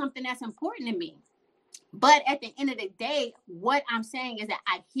 that's something that's important to me. But at the end of the day, what I'm saying is that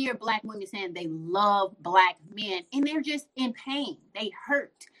I hear black women saying they love black men and they're just in pain. They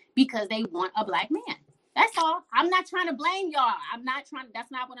hurt because they want a black man. That's all. I'm not trying to blame y'all.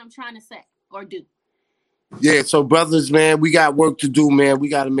 That's not what I'm trying to say or do. Yeah, so brothers, man, we got work to do, man. We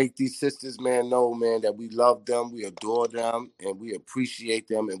got to make these sisters, man, know, man, that we love them, we adore them, and we appreciate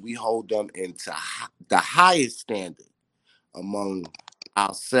them, and we hold them into the highest standard among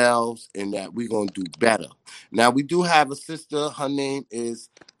ourselves, and that we're going to do better. Now, we do have a sister. Her name is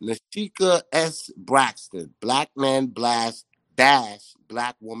Nashika S. Braxton, Black Man Blast Dash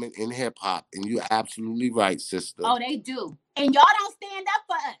Black Woman in Hip Hop. And you're absolutely right, sister. Oh, they do. And y'all don't stand up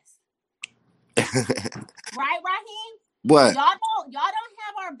for us. Right, Raheem? What? Y'all don't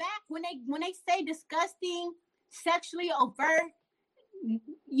have our back when they say disgusting, sexually overt,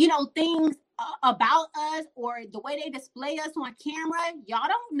 things about us or the way they display us on camera. Y'all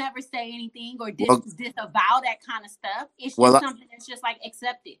don't never say anything or disavow that kind of stuff. It's just something that's just like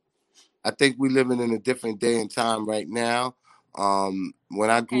accepted. I think we're living in a different day and time right now. When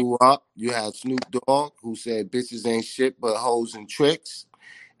I grew up, you had Snoop Dogg who said bitches ain't shit but hoes and tricks.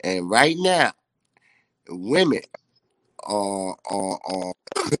 And right now, women are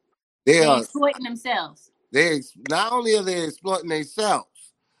they're exploiting themselves. Not only are they exploiting themselves,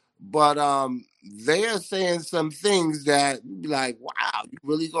 but they are saying some things that you be like, wow, you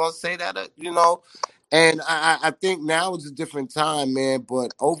really gonna say that? And I think now is a different time, man.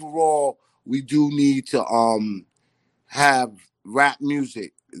 But overall, we do need to have rap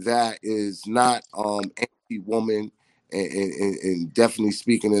music that is not anti-woman and definitely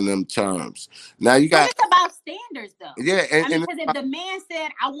speaking in them terms. Now you got. But it's about standards, though. Yeah, because if the man said,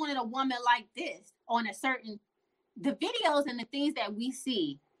 "I wanted a woman like this," on a certain, the videos and the things that we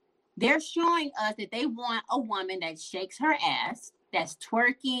see, they're showing us that they want a woman that shakes her ass, that's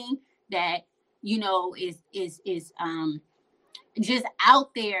twerking, that is just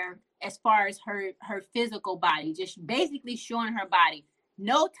out there as far as her physical body, just basically showing her body.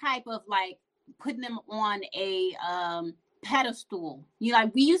 No type of like putting them on a pedestal. You know,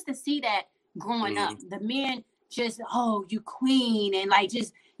 like we used to see that growing up. The men just, oh, you queen, and like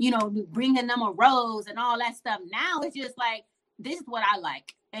just, you know, bringing them a rose and all that stuff. Now it's just like, this is what I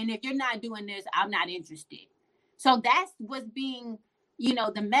like. And if you're not doing this, I'm not interested. So that's what's being, you know,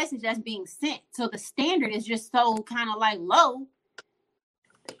 the message that's being sent. So the standard is just so kind of like low.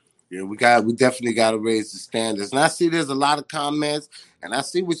 Yeah, we definitely got to raise the standards. And I see there's a lot of comments, and I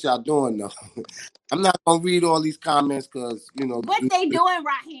see what y'all doing though. I'm not gonna read all these comments because, you know, what they doing,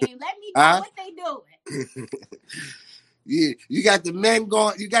 Raheem. Let me know what they doing. Yeah, you got the men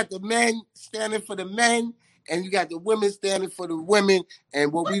going. You got the men standing for the men, and you got the women standing for the women.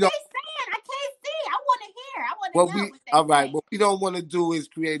 And what we don't. They saying? I can't see. I want to hear. I want to know what they all right. say. What we don't want to do is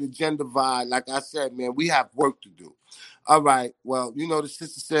create a gender divide. Like I said, man, we have work to do. All right. Well, you know, the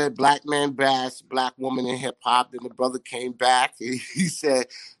sister said black man bass, black woman in hip hop. Then the brother came back. He said,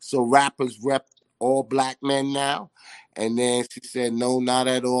 so rappers rep all black men now. And then she said, no, not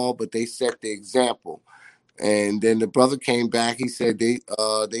at all. But they set the example. And then the brother came back. He said they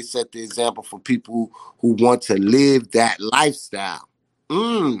set the example for people who want to live that lifestyle.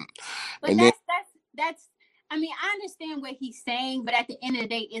 But and that's. I mean, I understand what he's saying, but at the end of the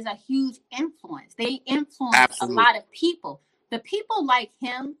day, is a huge influence. They influence absolutely. A lot of people. The people like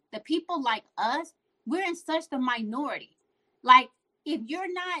him, the people like us, we're in such the minority. Like if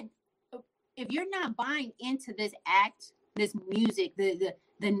you're not buying into this act, this music, the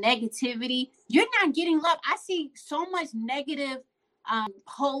negativity, you're not getting love. I see so much negative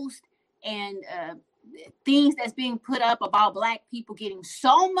posts and things that's being put up about black people getting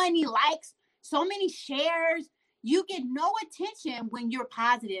so many likes, so many shares. You get no attention when you're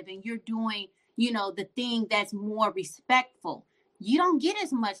positive and you're doing, you know, the thing that's more respectful. You don't get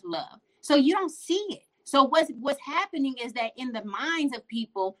as much love, so you don't see it. So what's happening is that in the minds of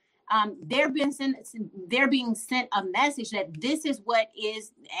people, they're being sent a message that this is what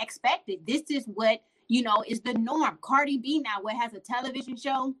is expected. This is what, you know, is the norm. Cardi B now, what has a television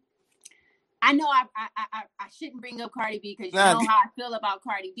show. I know I shouldn't bring up Cardi B because you know how I feel about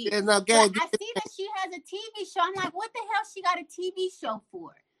Cardi B. Yeah, but I see that she has a TV show. I'm like, what the hell she got a TV show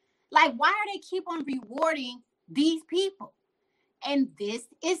for? Like, why are they keep on rewarding these people? And this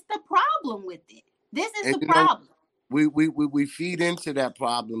is the problem with it. This is the problem. We feed into that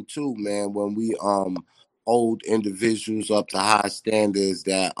problem too, man, when we hold individuals up to high standards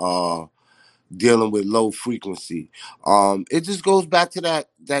that are dealing with low frequency. It just goes back to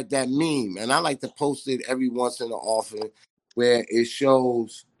that meme, and I like to post it every once in a often, where it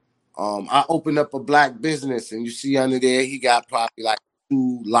shows I opened up a black business, and you see under there he got probably like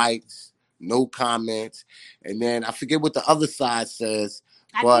 2 likes, no comments, and then I forget what the other side says.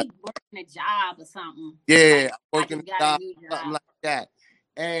 I think working a job or something. Yeah, like, working a job, something like that.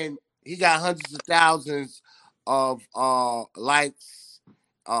 And he got hundreds of thousands of likes,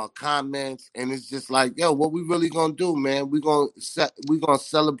 comments, and it's just like, yo, what we really gonna do, man? We gonna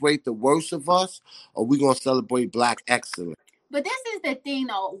celebrate the worst of us, or we gonna celebrate black excellence? But this is the thing,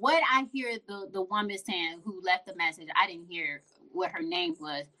 though. What I hear the woman saying who left the message, I didn't hear what her name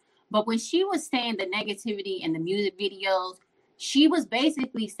was, but when she was saying the negativity in the music videos, she was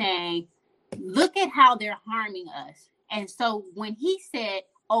basically saying, look at how they're harming us. And so when he said,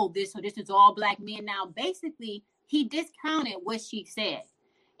 oh, this is all black men now, basically he discounted what she said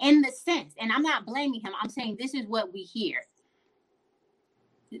in the sense, and I'm not blaming him. I'm saying this is what we hear.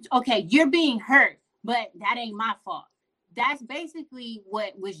 Okay, you're being hurt, but that ain't my fault. That's basically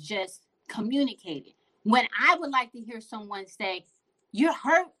what was just communicated. When I would like to hear someone say, you're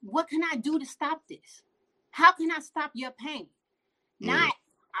hurt, what can I do to stop this? How can I stop your pain? Not,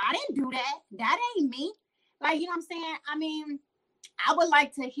 I didn't do that. That ain't me. Like, you know what I'm saying? I mean, I would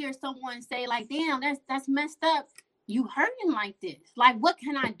like to hear someone say, like, damn, that's messed up. You hurting like this. Like, what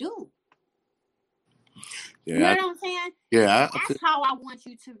can I do? Yeah, you know what I'm saying? Yeah. That's how I want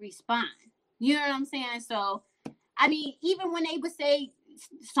you to respond. You know what I'm saying? So, I mean, even when they would say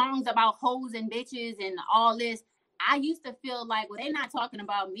songs about hoes and bitches and all this, I used to feel like, well, they're not talking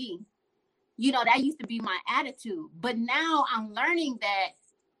about me. You know, that used to be my attitude. But now I'm learning that,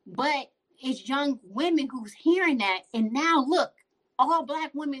 but it's young women who's hearing that. And now look, all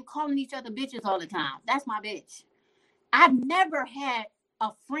black women calling each other bitches all the time. That's my bitch. I've never had a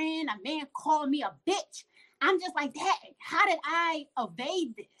friend, a man call me a bitch. I'm just like, that. How did I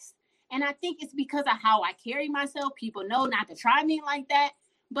evade this? And I think it's because of how I carry myself. People know not to try me like that.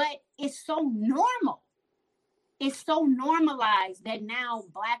 But it's so normal. It's so normalized that now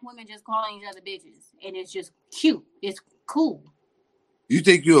black women just calling each other bitches. And it's just cute. It's cool. You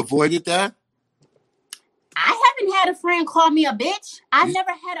think you avoided that? I haven't had a friend call me a bitch. I've never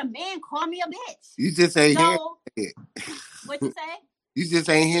had a man call me a bitch. You just ain't hear it. What you say? You just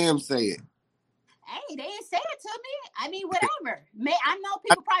ain't hear him say it. Hey, they didn't say it to me. I mean, whatever. I know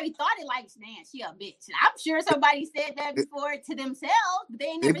people probably thought it like, man, she a bitch. I'm sure somebody said that before to themselves, but they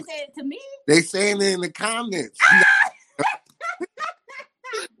ain't never said it to me. They saying it in the comments.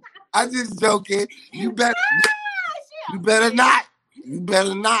 I'm just joking. You better not. You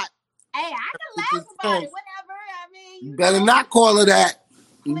better not. Hey, I can laugh about it. Whatever. I mean, you better not call her that.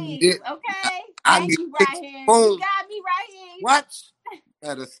 Please, okay. Thank you, Raheem. Boom. You got me, Raheem. What?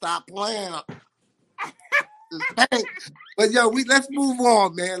 Better stop playing. But yo, let's move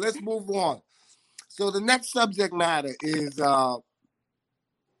on, man. Let's move on. So the next subject matter is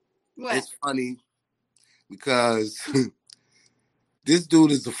it's funny because this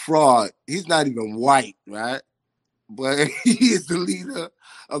dude is a fraud. He's not even white, right? But he is the leader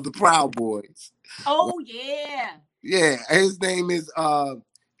of the Proud Boys. Oh yeah. Yeah, his name is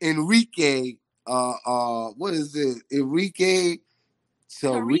Enrique. What is it? Enrique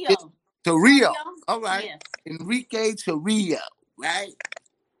Tarrio. All right. Yes. Enrique Tarrio, right?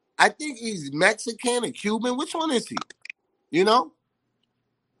 I think he's Mexican and Cuban. Which one is he? You know?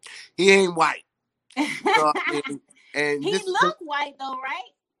 He ain't white. And he look white though,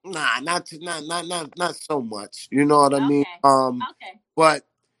 right? Nah, not so much. You know what I mean? Okay. But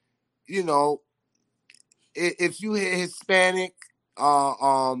you know, if you hear Hispanic,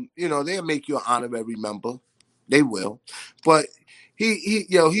 you know, they'll make you an honorary member. They will. But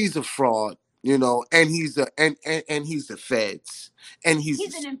he's a fraud, you know, and he's the feds. And he's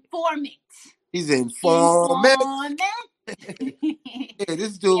an informant. He's an informant. Yeah,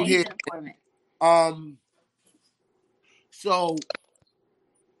 this dude here. So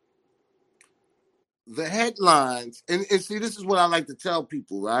the headlines, and see, this is what I like to tell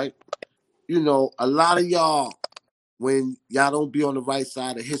people, right? You know, a lot of y'all, when y'all don't be on the right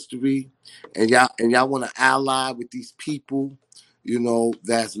side of history, and y'all want to ally with these people, you know,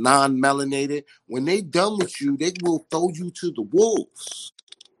 that's non-melanated, when they done with you, they will throw you to the wolves.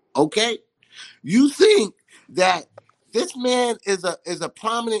 Okay? You think that this man is a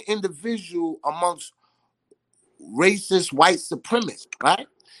prominent individual amongst racist white supremacists, right?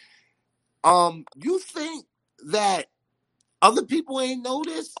 You think that other people ain't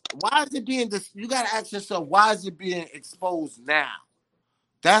noticed? Why is it being you gotta ask yourself, why is it being exposed now?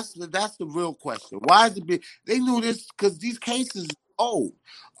 That's the real question. Why is it being they knew this because these cases are old.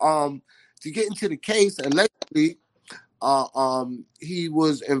 To get into the case, allegedly, he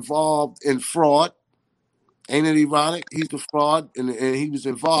was involved in fraud. Ain't it ironic? He's a fraud, and he was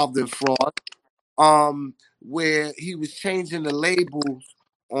involved in fraud. Where he was changing the labels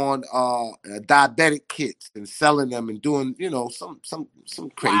on diabetic kits and selling them and doing, you know, some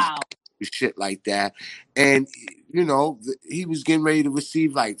crazy shit like that. And you know, he was getting ready to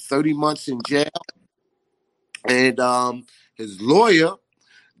receive like 30 months in jail. And his lawyer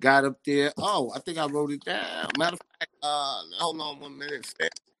got up there. Oh, I think I wrote it down. Matter of fact, hold on 1 minute.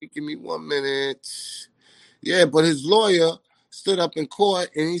 Give me 1 minute. Yeah, but his lawyer stood up in court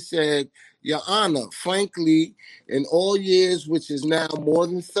and he said, Your Honor, frankly, in all years, which is now more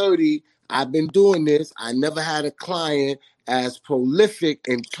than 30, I've been doing this. I never had a client as prolific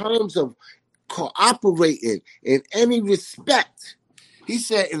in terms of cooperating in any respect. He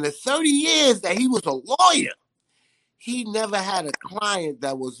said in the 30 years that he was a lawyer, he never had a client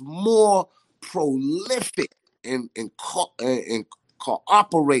that was more prolific in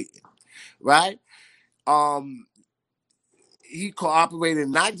cooperating, right? He cooperated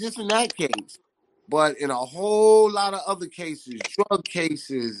not just in that case, but in a whole lot of other cases, drug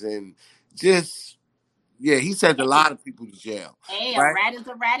cases, and just he sent a lot of people to jail. Hey, right? A rat is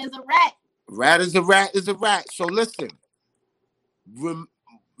a rat is a rat. Rat is a rat is a rat. So listen,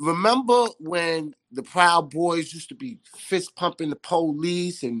 remember when the Proud Boys used to be fist pumping the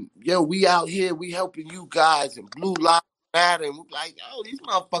police and we out here, we helping you guys, and Blue Lives Matter, and we're like, these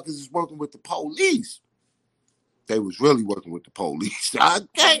motherfuckers is working with the police. They was really working with the police.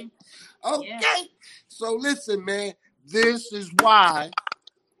 Okay. Yeah. So listen, man, this is why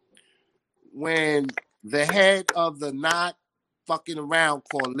when the head of the Not Fucking Around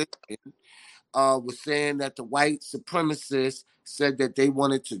coalition was saying that the white supremacists said that they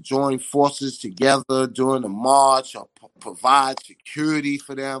wanted to join forces together during the march or provide security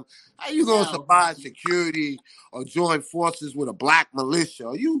for them. How you going to provide security or join forces with a black militia?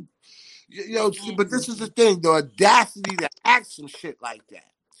 Are you know, but this is the thing, the audacity to ask some shit like that.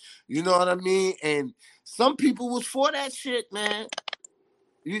 You know what I mean? And some people was for that shit, man.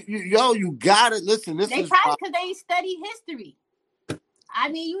 You got it. Listen, this is probably because they study history. I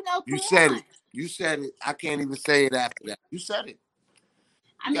mean, you know, you said it. You said it. I can't even say it after that. You said it.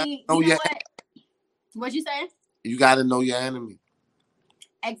 I mean, you know what? What'd you say? You got to know your enemy.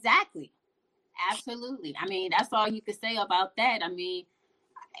 Exactly. Absolutely. I mean, that's all you could say about that. I mean,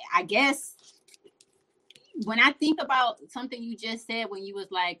 I guess when I think about something you just said when you was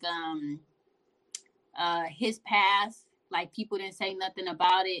like, his past, like people didn't say nothing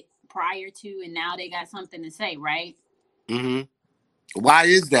about it prior to, and now they got something to say, right? Mm-hmm. Why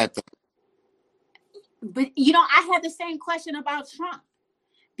is that though? But you know, I had the same question about Trump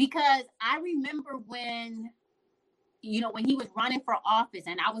because I remember when, you know, when he was running for office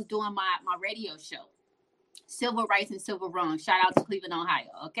and I was doing my radio show, Civil Rights and Civil Wrongs. Shout out to Cleveland, Ohio.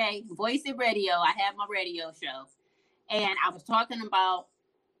 Okay, Voice and Radio. I have my radio show, and I was talking about,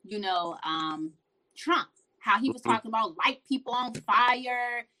 you know, Trump, how he was Mm-hmm. talking about light people on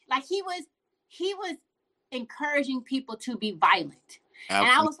fire, like he was encouraging people to be violent, and I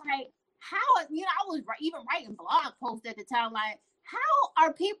Absolutely. was like, how, you know, I was even writing blog posts at the time, like, how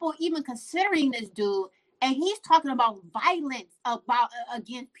are people even considering this dude? And he's talking about violence about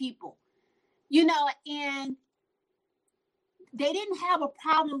against people, you know, and they didn't have a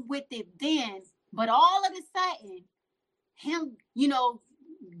problem with it then, but all of a sudden, him, you know,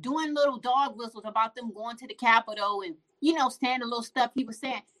 doing little dog whistles about them going to the Capitol and, you know, saying the little stuff he was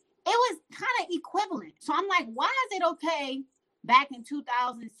saying, it was kind of equivalent. So I'm like, why is it okay back in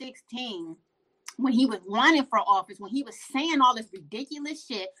 2016 when he was running for office, when he was saying all this ridiculous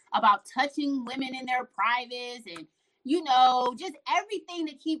shit about touching women in their privates and, you know, just everything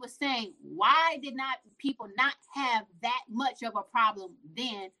that he was saying, why did not people not have that much of a problem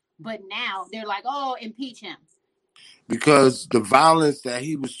then, but now they're like, oh, impeach him? Because the violence that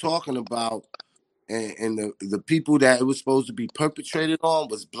he was talking about and the people that it was supposed to be perpetrated on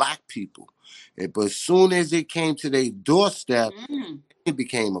was black people. But as soon as it came to their doorstep, it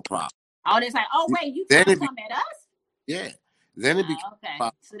became a problem. Oh, it's like, oh, wait, you Then trying to it come at us? yeah. Then it became Oh, a okay.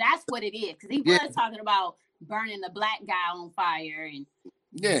 problem. So that's what it is. Because he Yeah, was talking about burning the black guy on fire and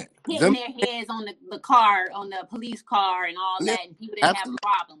yeah. hitting Them, their heads on the car, on the police car and all yeah, that, and people didn't have absolutely. a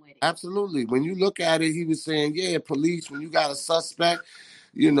problem with it. Absolutely. When you look at it, he was saying, yeah, police, when you got a suspect,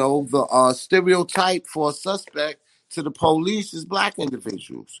 you know, the stereotype for a suspect to the police is black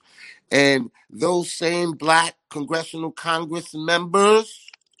individuals. And those same black congressional Congress members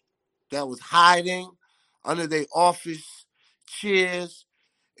that was hiding under their office chairs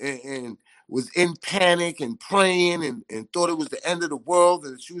and was in panic and praying and thought it was the end of the world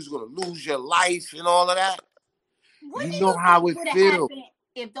and that you was going to lose your life and all of that. What You do know you how think it would have feels. happened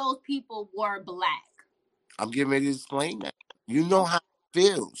if those people were black? I'm getting ready to explain that. You know how it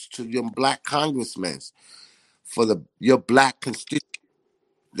feels to your black congressmen for your black constituents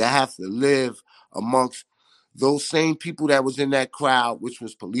that have to live amongst those same people that was in that crowd, which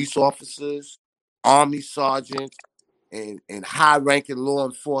was police officers, army sergeants, and high-ranking law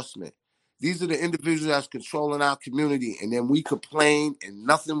enforcement. These are the individuals that's controlling our community, and then we complain and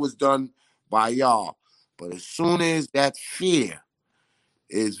nothing was done by y'all. But as soon as that fear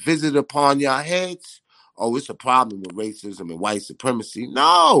is visited upon your heads, oh, it's a problem with racism and white supremacy.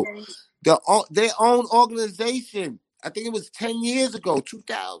 No, their own organization. I think it was 10 years ago,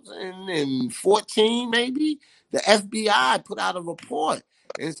 2014 maybe. The FBI put out a report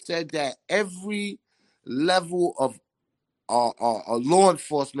and said that every level of law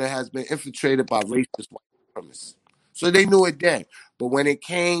enforcement has been infiltrated by racist white supremacists. So they knew it then. But when it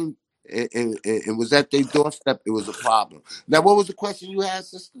came, it was at their doorstep, it was a problem. Now, what was the question you had,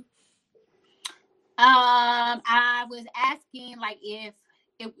 sister? I was asking like if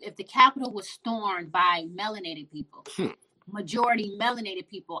the Capitol was stormed by melanated people, majority melanated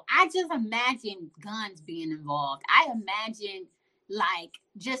people, I just imagine guns being involved. I imagine like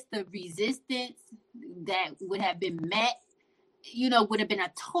just the resistance that would have been met, you know, would have been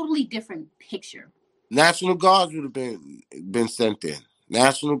a totally different picture. National Guards would have been sent in.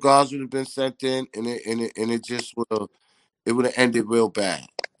 National Guards would have been sent in, and it just would have ended real bad.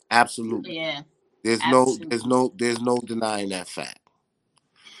 Absolutely. Yeah, There's no absolutely. there's no there's no denying that fact.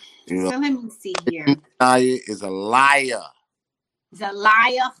 You know, So let me see you here. deny it is a liar. He's a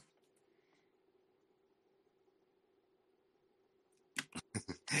liar.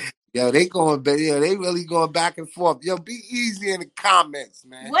 Yo, they really going back and forth. Yo, be easy in the comments,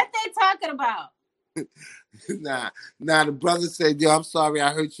 man. What they talking about? Nah, the brother said, yo, I'm sorry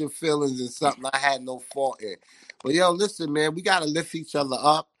I hurt your feelings and something I had no fault in. But yo, listen, man, we gotta lift each other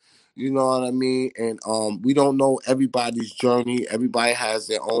up. You know what I mean? And we don't know everybody's journey. Everybody has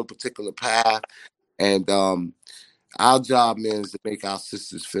their own particular path. And our job, man, is to make our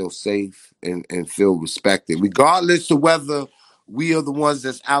sisters feel safe and feel respected, regardless of whether we are the ones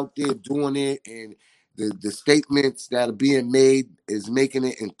that's out there doing it the statements that are being made is making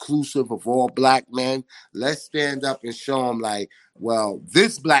it inclusive of all black men. Let's stand up and show them like, well,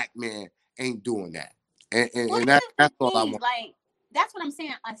 this black man ain't doing that. Well, And here's the that's all I thing, want. like that's what I'm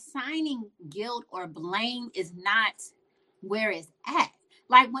saying. Assigning guilt or blame is not where it's at.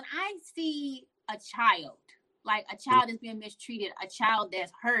 Like when I see a child, like a child is being mistreated, a child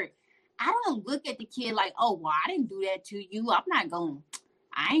that's hurt, I don't look at the kid like, oh, well, I didn't do that to you. I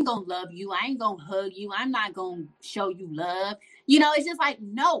ain't gonna love you. I ain't gonna hug you. I'm not gonna show you love. It's just like,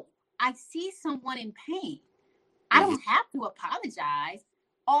 no, I see someone in pain. I Mhm. don't have to apologize.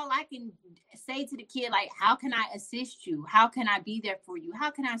 All I can say to the kid, like, how can I assist you? How can I be there for you?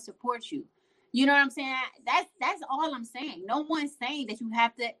 How can I support you? You know what I'm saying? That's all I'm saying. No one's saying that you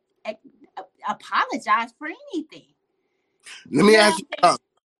have to apologize for anything. Let You me know what ask I'm you saying? something.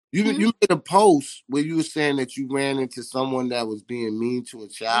 You made a post where you were saying that you ran into someone that was being mean to a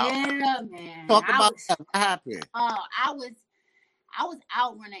child. Yeah, man. Talk about that. What happened? I was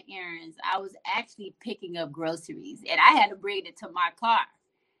out running errands. I was actually picking up groceries, and I had to bring it to my car.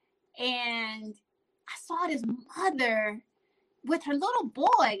 And I saw this mother with her little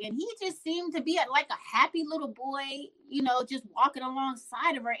boy, and he just seemed to be like a happy little boy, just walking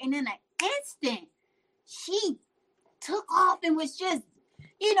alongside of her. And in an instant, she took off and was just,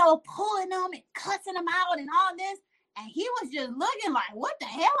 pulling him and cussing him out and all this. And he was just looking like, what the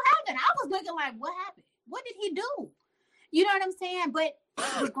hell happened? I was looking like, what happened? What did he do? You know what I'm saying? But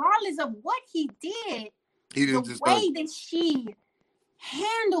regardless of what he did, He the didn't just way that she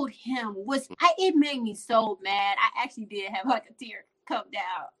handled him it made me so mad. I actually did have like a tear come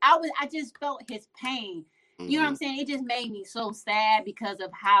down. I just felt his pain. You know what I'm saying? It just made me so sad because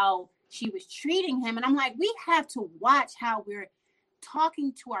of how she was treating him. And I'm like, we have to watch how we're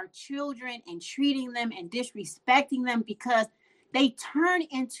talking to our children and treating them and disrespecting them, because they turn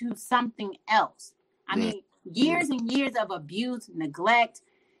into something else. I mean, years and years of abuse, neglect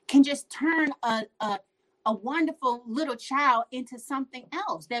can just turn a wonderful little child into something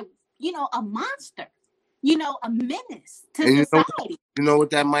else, that, a monster, a menace to And society. you know what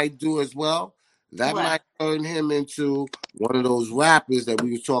that might do as well? That What? might turn him into one of those rappers that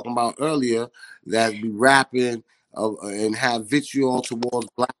we were talking about earlier that be rapping and have vitriol towards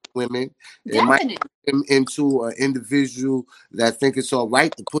black women. It might Definitely. turn him into an individual that think it's all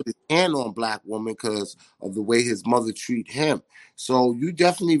right to put his hand on black women because of the way his mother treat him. So you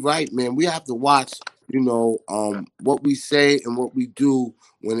definitely right, man. We have to watch, what we say and what we do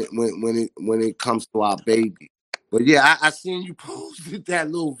when it comes to our baby. But yeah, I seen you posted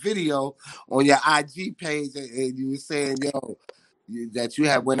that little video on your IG page, and you were saying, yo, that you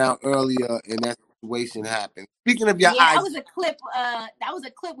had went out earlier and that situation happened. Speaking of your Yeah, that IG, was a clip. That was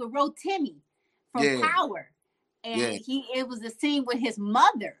a clip with Rotimi from yeah, Power, yeah, and it was a scene with his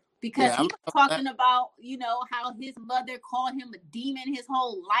mother, because yeah, I he was remember that. talking about how his mother called him a demon his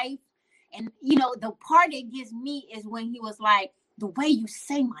whole life. And the part that gets me is when he was like, the way you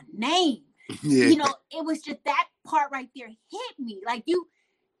say my name. Yeah, It was just that part right there hit me. Like,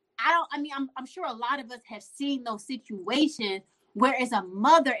 I'm sure a lot of us have seen those situations where it's a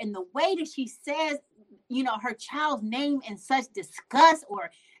mother, and the way that she says, her child's name in such disgust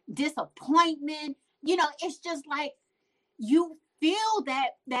or disappointment, it's just like you feel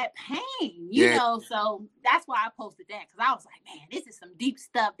that pain, yeah. so that's why I posted that, because I was like, man, this is some deep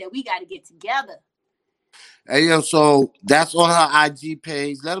stuff that we got to get together. Hey, yo, so that's on her IG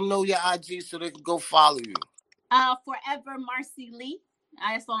page. Let them know your IG so they can go follow you. Forever Marcy Lee.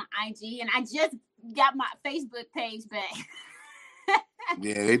 It's on IG, and I just got my Facebook page back.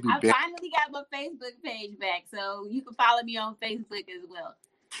 Yeah, they be I bad. finally got my Facebook page back, so you can follow me on Facebook as well.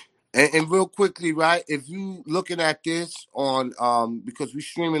 And real quickly, right? If you looking at this on because we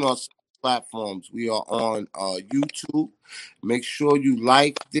streaming on platforms, we are on YouTube. Make sure you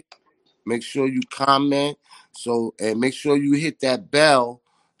like this. Make sure you comment. And make sure you hit that bell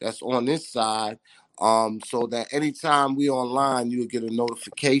that's on this side. So that anytime we online, you'll get a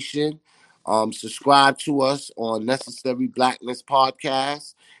notification. Subscribe to us on Necessary Blackness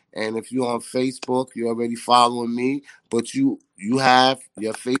Podcast. And if you're on Facebook, you're already following me, but you have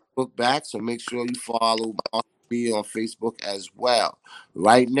your Facebook back, so make sure you follow me on Facebook as well.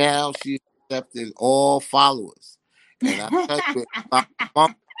 Right now, she's accepting all followers, and I tell you, about a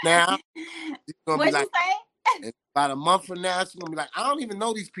month now, she's gonna be What'd you like, say? and about a month from now, she's gonna be like, I don't even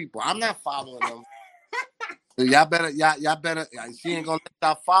know these people. I'm not following them. So y'all better, y'all better. She ain't gonna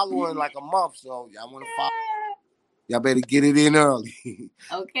let y'all follow her in like a month, so y'all want to follow. Y'all better get it in early.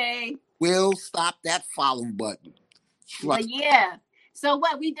 Okay. We'll stop that follow button. Well, Trust. yeah. So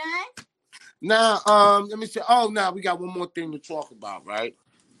what, we done? Now, let me see. Oh, now we got one more thing to talk about, right?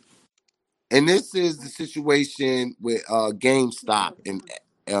 And this is the situation with GameStop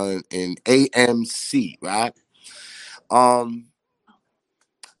and AMC, right? Um,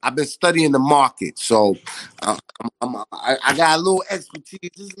 I've been studying the market, so I got a little expertise.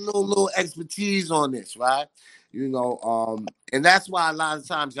 Just a little expertise on this, right? And that's why a lot of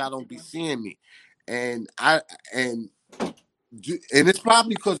times y'all don't be seeing me, and and and it's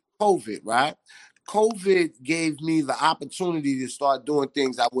probably because of COVID, right? COVID gave me the opportunity to start doing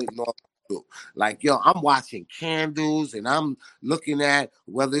things I wouldn't normally do. Like, I'm watching candles and I'm looking at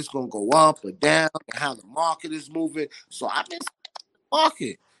whether it's gonna go up or down and how the market is moving. So I've been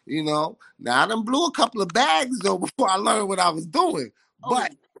market, Now I done blew a couple of bags though before I learned what I was doing.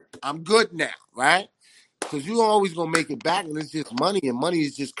 But I'm good now, right? Because you're always gonna make it back, and it's just money, and money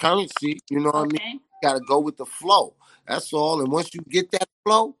is just currency. You know what I mean? You gotta go with the flow. That's all. And once you get that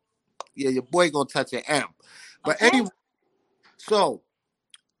flow, yeah, your boy gonna touch an amp. But anyway, so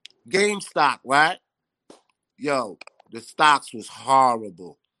GameStop, right? Yo, the stocks was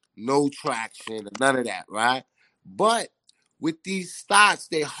horrible. No traction, none of that, right? But with these stocks,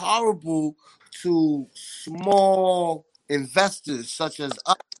 they're horrible to small investors such as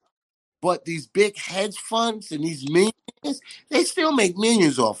us. But these big hedge funds and these millions, they still make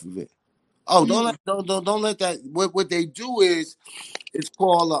millions off of it. Oh, don't let that. What they do is it's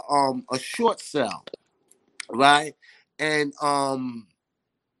called a short sell, right? And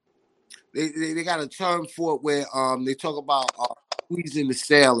they got a term for it where they talk about squeezing the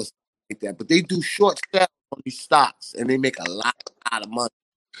sale or something like that. But they do short sales on these stocks and they make a lot of money.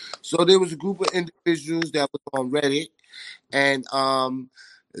 So there was a group of individuals that was on Reddit, and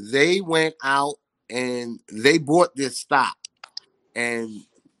they went out and they bought this stock, and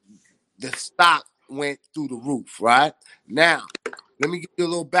the stock went through the roof. Right now, let me give you a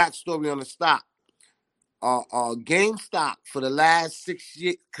little backstory on the stock. GameStop for the last 6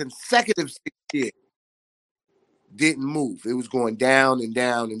 years, consecutive 6 years, didn't move. It was going down and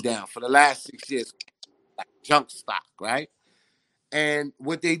down and down for the last 6 years, like junk stock, right? And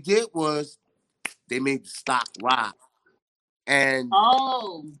what they did was they made the stock rise. And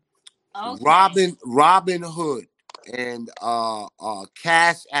Robin Hood and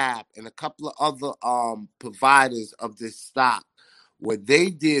Cash App and a couple of other providers of this stock, what they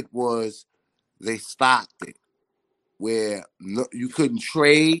did was they stopped it, where you couldn't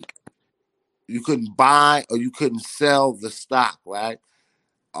trade, you couldn't buy, or you couldn't sell the stock, right?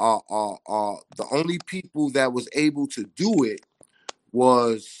 The only people that was able to do it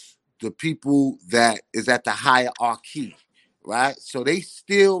was the people that is at the hierarchy, right? So they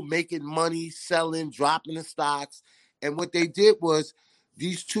still making money, selling, dropping the stocks. And what they did was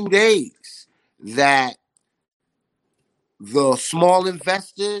these 2 days that the small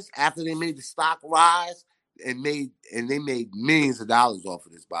investors, after they made the stock rise, and they made millions of dollars off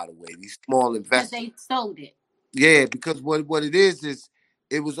of this, by the way, these small investors. They sold it. Yeah, because what it is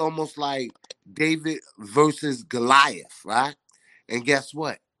it was almost like David versus Goliath, right? And guess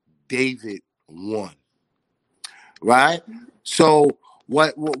what? David won. Right? So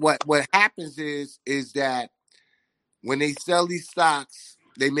what happens is that when they sell these stocks,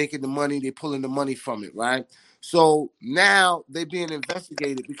 they making the money, they pulling the money from it, right? So now they're being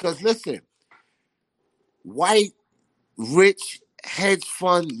investigated because listen, white rich hedge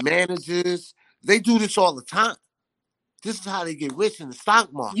fund managers, they do this all the time. This is how they get rich in the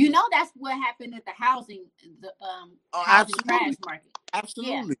stock market. You know, that's what happened at the housing crash market.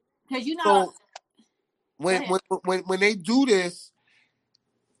 Absolutely. Because so when they do this,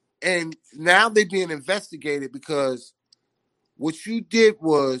 and now they're being investigated because what you did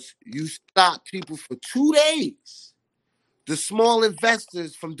was you stopped people for 2 days, the small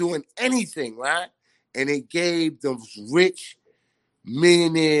investors, from doing anything, right? And it gave those rich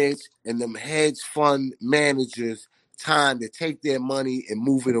millionaires and them hedge fund managers time to take their money and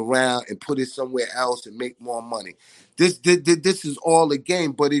move it around and put it somewhere else and make more money. This is all a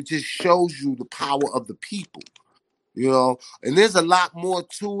game, but it just shows you the power of the people, and there's a lot more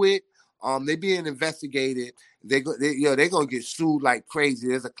to it. They're being investigated. They're gonna get sued like crazy.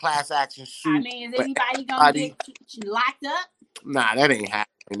 There's a class action suit. I mean, is anybody gonna get locked up? Nah, that ain't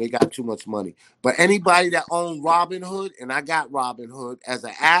happening. They got too much money. But anybody that owned Robinhood, and I got Robinhood as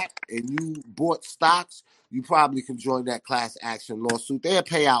an app, and you bought stocks, you probably can join that class action lawsuit. They'll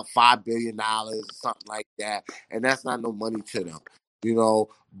pay out $5 billion or something like that, and that's not no money to them,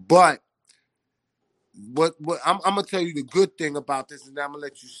 But what I'm gonna tell you the good thing about this, and I'm gonna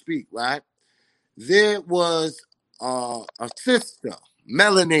let you speak, right? There was a sister,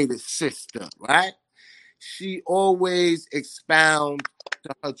 melanated sister, right? She always expound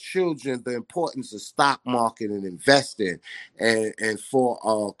to her children the importance of stock market and investing. And for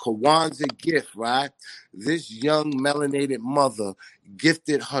a Kwanzaa gift, right? This young melanated mother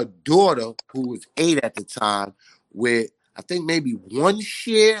gifted her daughter, who was 8 at the time, with I think maybe 1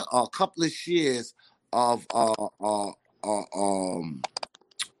 share or a couple of shares of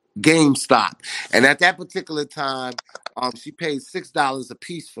GameStop. And at that particular time, she paid $6 a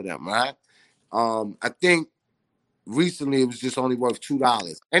piece for them, right? I think recently it was just only worth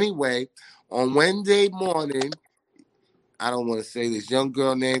 $2. Anyway, on Wednesday morning, I don't want to say this young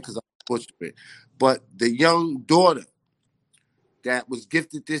girl name because I'm butchering it, but the young daughter that was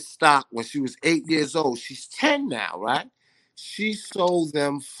gifted this stock when she was 8 years old, she's 10 now, right? She sold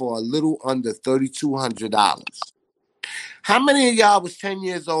them for a little under $3,200. How many of y'all was 10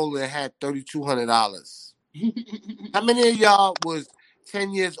 years old and had $3,200? How many of y'all was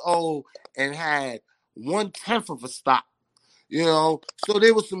 10 years old and had 1/10 of a stock? You know, so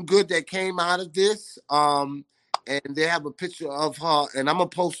there was some good that came out of this. And they have a picture of her, and I'm gonna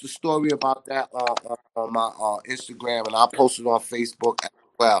post a story about that on my Instagram, and I'll post it on Facebook as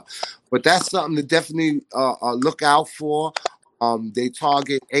well. But that's something to definitely look out for. They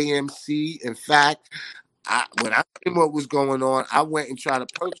target AMC. In fact, when I seen what was going on, I went and tried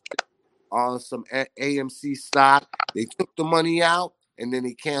to purchase some AMC stock. They took the money out, and then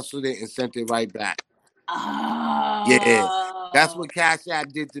they canceled it and sent it right back. Yeah, that's what Cash App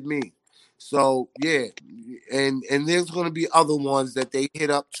did to me. So yeah, and there's gonna be other ones that they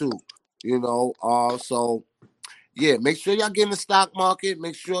hit up too. You know, so yeah, make sure y'all get in the stock market.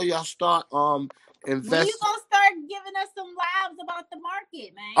 Make sure y'all start When you invest. gonna start giving us some lives about the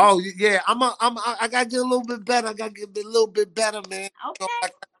market, man? Oh yeah, I gotta get a little bit better. I gotta get a little bit better, man. Okay. You know,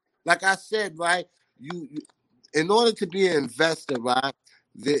 like I said, right? You in order to be an investor, right?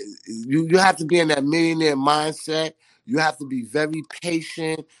 You have to be in that millionaire mindset. You have to be very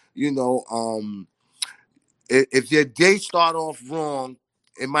patient. You know, if your day start off wrong,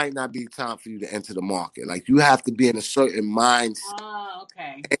 it might not be time for you to enter the market. Like you have to be in a certain mindset. Oh,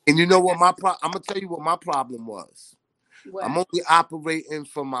 okay. And you know what I'm gonna tell you what my problem was. What? I'm only operating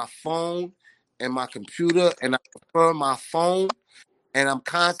from my phone and my computer, and I prefer my phone. And I'm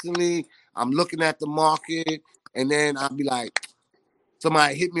looking at the market, and then I'll be like,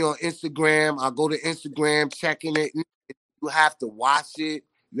 somebody hit me on Instagram. I'll go to Instagram, checking it. You have to watch it.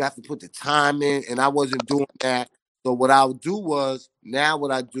 You have to put the time in, and I wasn't doing that. So what I would do was now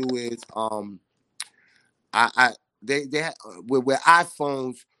what I do is I they with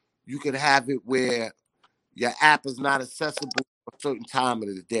iPhones you could have it where your app is not accessible at a certain time of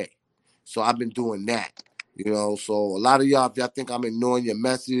the day. So I've been doing that. You know, so a lot of y'all, if y'all think I'm ignoring your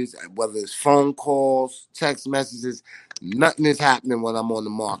message, whether it's phone calls, text messages, nothing is happening when I'm on the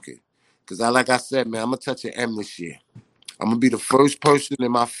market. Because like I said, man, I'm going to touch an M this year. I'm going to be the first person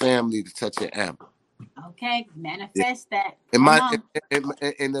in my family to touch an M. Okay, manifest that. In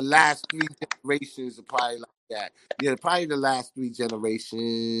the last 3 generations are probably like that. Yeah, probably the last 3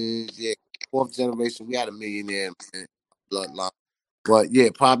 generations. Yeah, 4th generation, we had a millionaire bloodline. But yeah,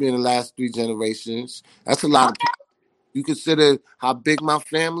 probably in the last 3 generations. That's a lot of people. You consider how big my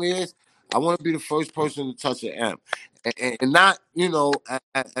family is. I want to be the first person to touch an M, and not, you know,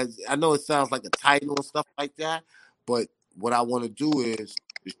 as I know it sounds like a title and stuff like that, but what I want to do is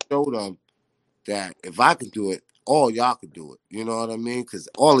to show them that if I could do it, all y'all could do it. You know what I mean? Because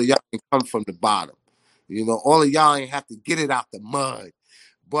all of y'all can come from the bottom. You know, all of y'all ain't have to get it out the mud.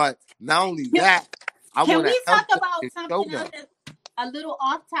 But not only that, I Can want to we help talk them about and show something them. else that's a little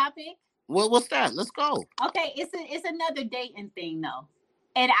off topic? What's that? Let's go. Okay, it's another dating thing though,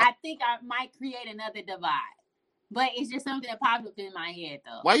 and I think I might create another divide. But it's just something that popped up in my head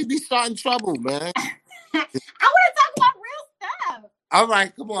though. Why you be starting trouble, man? I want to talk about real stuff. All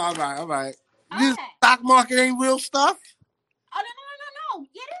right, come on, all right. This Okay. stock market ain't real stuff. Oh no!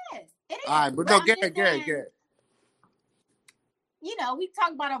 It is. It is. All right, but no, I'm just saying, get. You know, we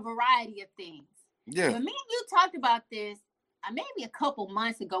talked about a variety of things. Yeah. But me and you talked about this maybe a couple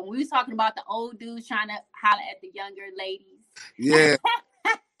months ago when we was talking about the old dudes trying to holler at the younger ladies. Yeah.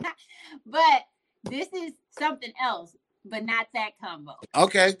 But this is something else, but not that combo.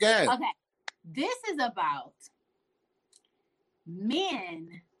 Okay, good. Okay. This is about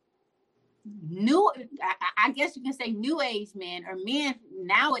men, I guess you can say new age men or men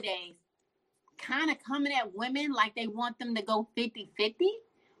nowadays kind of coming at women like they want them to go 50-50,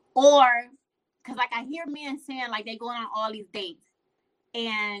 or because like I hear men saying like they going on all these dates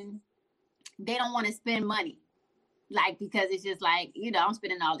and they don't want to spend money, like because it's just like, you know, I'm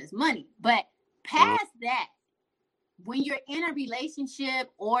spending all this money. But past that, when you're in a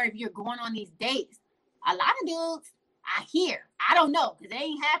relationship or if you're going on these dates, a lot of dudes, I hear. I don't know because it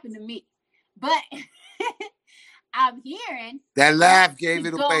ain't happened to me, but I'm hearing that laugh gave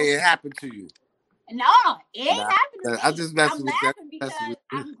it away. It happened to you. No, it ain't happened to me. I'm just messing I'm with that. laughing because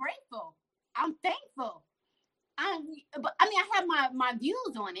I'm grateful. I'm thankful. But I mean, I have my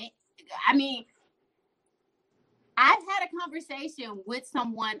views on it. I mean, I've had a conversation with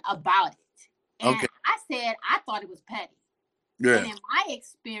someone about it, and I said I thought it was petty. Yeah. And in my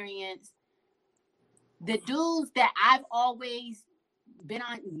experience, the dudes that I've always went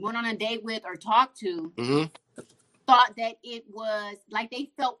on a date with or talked to thought that it was like they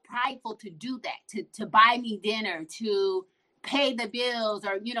felt prideful to do that, to buy me dinner, to pay the bills,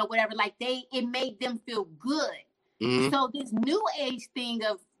 or whatever. Like it made them feel good. So this new age thing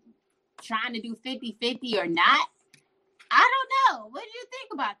of trying to do 50-50 or not, I don't know. What do you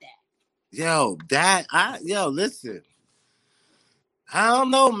think about that? Yo, listen. I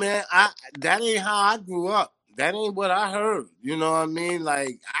don't know, man. That ain't how I grew up. That ain't what I heard. You know what I mean?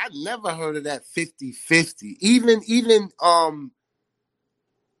 Like, I never heard of that 50-50. Even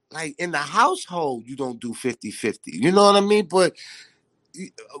like in the household, you don't do 50-50. You know what I mean? But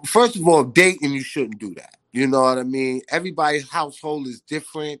first of all, dating, you shouldn't do that. You know what I mean? Everybody's household is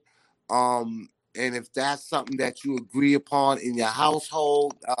different. And if that's something that you agree upon in your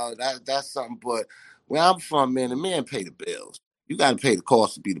household, that's something. But where I'm from, man, the man pay the bills. You got to pay the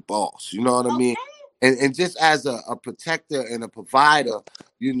cost to be the boss. You know what I mean? And just as a protector and a provider,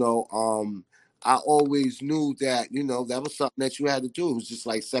 I always knew that, that was something that you had to do. It was just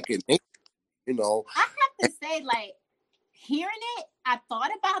like second nature, I have to say, like, hearing it, I thought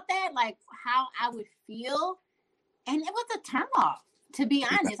about that, like how I would feel, and it was a turn off. To be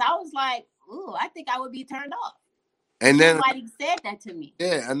honest, I was like, "Ooh, I think I would be turned off." And then nobody said that to me.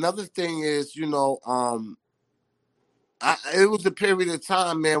 Yeah, another thing is, it was a period of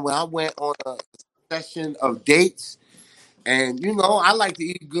time, man, when I went on a session of dates, and I like to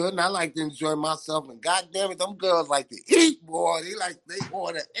eat good and I like to enjoy myself. And goddamn it, them girls like to eat, boy. They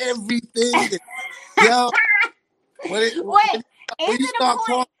order everything. When you start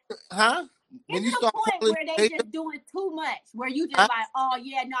calling, huh? When you start point where they just doing too much, where you just like, oh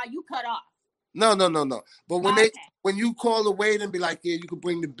yeah, no, you cut off. No. But when you call the waiter and be like, yeah, you can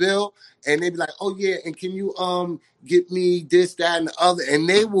bring the bill, and they be like, oh yeah, and can you get me this, that, and the other, and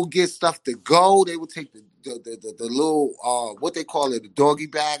they will get stuff to go. They will take the little what they call it, the doggy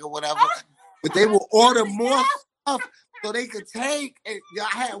bag or whatever, but they will order more stuff so they could take. And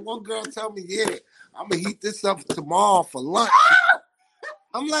I had one girl tell me, yeah, I'm gonna heat this up tomorrow for lunch.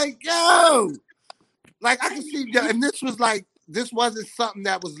 I'm like, yo, like I can see, and this wasn't something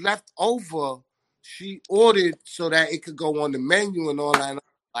that was left over. She ordered so that it could go on the menu and all that. And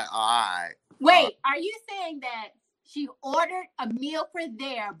I'm like, all right. Wait, are you saying that she ordered a meal for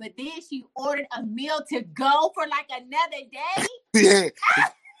there, but then she ordered a meal to go for like another day? Yeah.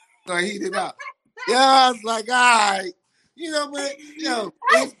 So I heat it up. Yeah, I was like, all right.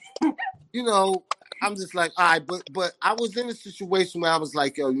 I'm just like, all right, but I was in a situation where I was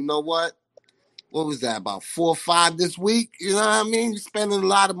like, yo, you know what? What was that, about 4 or 5 this week? You know what I mean? You're spending a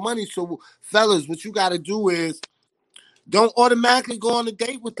lot of money. So, fellas, what you got to do is don't automatically go on a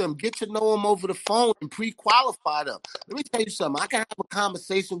date with them. Get to know them over the phone and pre-qualify them. Let me tell you something. I can have a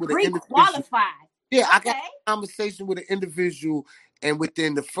conversation with an individual. Pre-qualified? Yeah, okay. I can have a conversation with an individual, and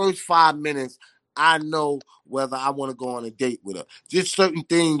within the first 5 minutes, I know whether I want to go on a date with her. Just certain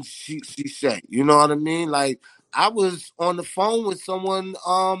things she said. You know what I mean? Like, I was on the phone with someone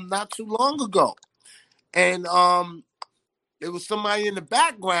not too long ago. And there was somebody in the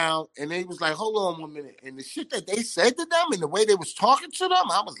background, and they was like, hold on 1 minute. And the shit that they said to them and the way they was talking to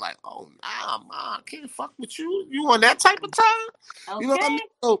them, I was like, oh, nah, ma, I can't fuck with you. You on that type of time? Okay. You know what I mean?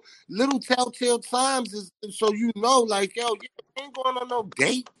 So little telltale signs is so like, yo, I ain't going on no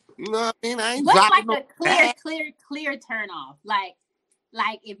date. You know what I mean? I ain't dropping like a clear turn off. Like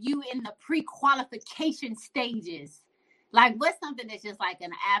if you in the pre-qualification stages, like what's something that's just like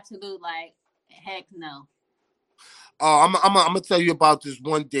an absolute like heck no. Oh, I'm gonna tell you about this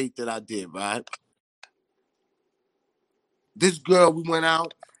one date that I did, right? This girl, we went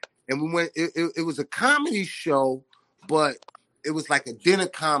out and we went, it was a comedy show, but it was like a dinner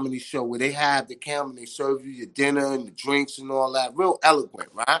comedy show where they have the camera and they serve you your dinner and the drinks and all that. Real eloquent,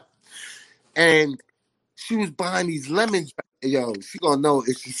 right? And she was buying these lemons. Yo, she gonna know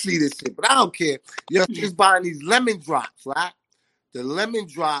if she see this shit, but I don't care. Yo, she was buying these lemon drops, right? The lemon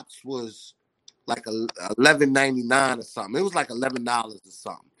drops was like $11.99 or something. It was like $11 or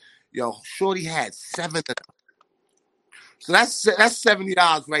something. Yo, shorty had 7 of them. So that's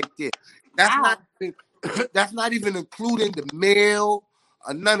 $70 right there. That's not even including the meal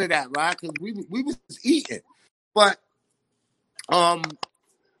or none of that, right? Because we was eating. But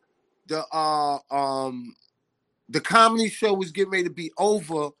the the comedy show was getting ready to be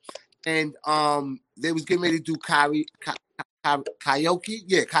over, and they was getting ready to do karaoke.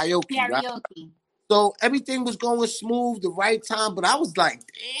 Yeah, karaoke, right? Karaoke. So everything was going smooth the right time, but I was like,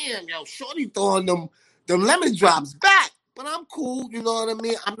 damn, yo, Shorty throwing them lemon drops back. But I'm cool, you know what I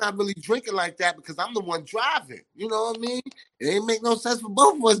mean? I'm not really drinking like that because I'm the one driving. You know what I mean? It ain't make no sense for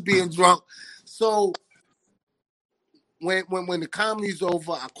both of us being drunk. So when the comedy's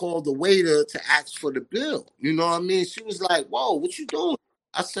over, I called the waiter to ask for the bill. You know what I mean? She was like, "Whoa, what you doing?"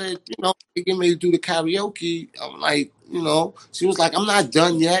 I said, they getting ready to do the karaoke. I'm like, she was like, "I'm not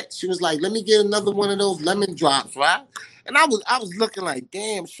done yet." She was like, "Let me get another one of those lemon drops, right?" And I was looking like,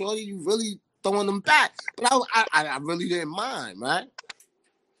 "Damn, shorty, you really throwing them back?" But I really didn't mind, right?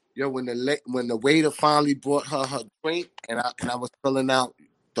 Yo, when the waiter finally brought her drink, and I was filling out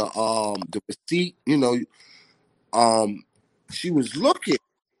the receipt, she was looking.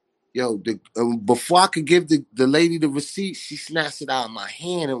 Yo, before I could give the lady the receipt, she snatched it out of my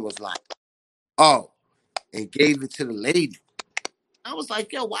hand and was like, "Oh," and gave it to the lady. I was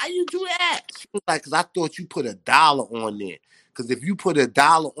like, "Yo, why you do that?" She was like, "Cause I thought you put $1 on there. Cause if you put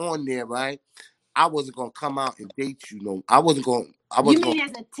 $1 on there, right, I wasn't gonna come out and date you. No, I wasn't gonna. You mean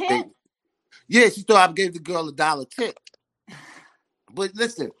as a tip? Date. Yeah, she thought I gave the girl $1 tip. But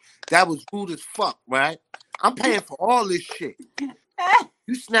listen, that was rude as fuck, right? I'm paying for all this shit.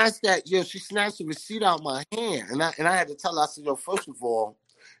 You snatched that, she snatched the receipt out of my hand. And I had to tell her, I said, yo, first of all,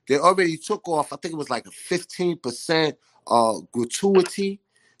 they already took off, I think it was like a 15% gratuity.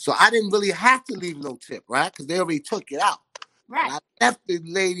 So I didn't really have to leave no tip, right? Because they already took it out. Right. And I left the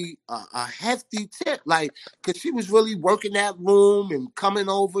lady a hefty tip, like, because she was really working that room and coming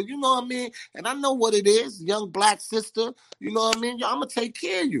over, you know what I mean? And I know what it is, young black sister, you know what I mean? Yo, I'm going to take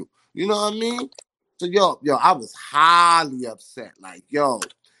care of you, you know what I mean? So, yo, I was highly upset. Like, yo,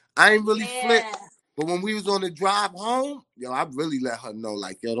 I ain't really flipped. But when we was on the drive home, yo, I really let her know,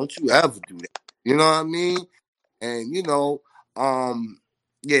 like, yo, don't you ever do that. You know what I mean? And, yeah,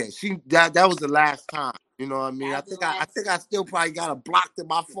 that was the last time. You know what I mean? I think I still probably got her blocked in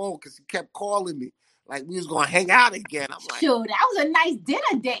my phone because she kept calling me. Like we was gonna hang out again. I'm like, sure, that was a nice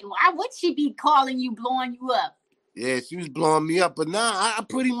dinner date. Why would she be calling you, blowing you up? Yeah, she was blowing me up. But nah, I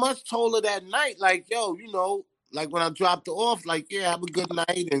pretty much told her that night, like, yo, like when I dropped her off, like, yeah, have a good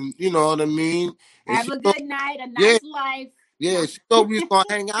night, and you know what I mean. And have a good night, a nice life. Yeah, she thought we was gonna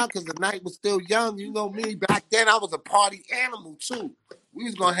hang out because the night was still young. You know me. Back then, I was a party animal too. We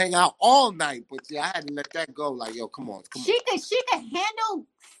was gonna hang out all night, but yeah, I had to let that go. Like, yo, come on. She could handle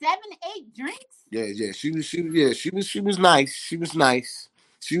 7, 8 drinks. Yeah. She was nice. She was nice.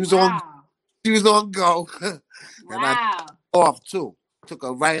 She was on go. And I off too. Took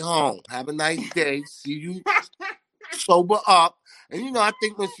her right home. Have a nice day. See you sober up. And I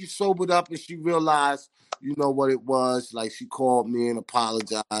think when she sobered up and she realized, what it was, like she called me and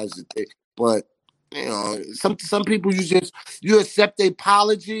apologized. But some people you accept the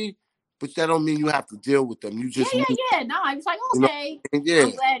apology, but that don't mean you have to deal with them. You just yeah. No, I was like, okay. I'm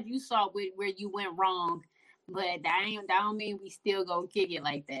glad you saw where you went wrong. But that don't mean we still go kick it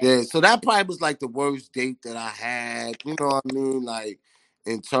like that. Yeah, so that probably was like the worst date that I had. You know what I mean? Like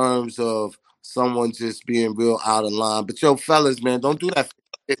in terms of someone just being real out of line. But yo, fellas, man, don't do that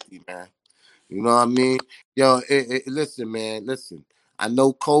 50, man. You know what I mean? Yo, listen, man, listen. I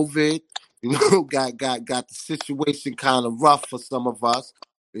know COVID, got the situation kind of rough for some of us.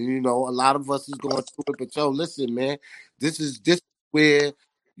 And, a lot of us is going through it. But yo, listen, man, this is where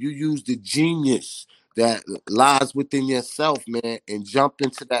you use the genius that lies within yourself, man, and jump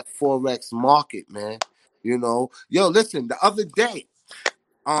into that Forex market, man. Yo, listen, the other day,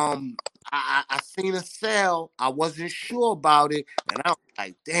 I seen a sale. I wasn't sure about it, and I was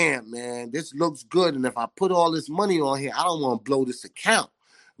like, "Damn, man, this looks good." And if I put all this money on here, I don't want to blow this account,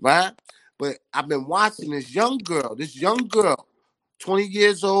 right? But I've been watching this young girl, 20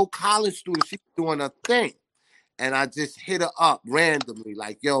 years old, college student. She's doing her thing. And I just hit her up randomly,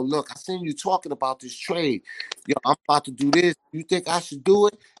 like, yo, look, I seen you talking about this trade. Yo, I'm about to do this. You think I should do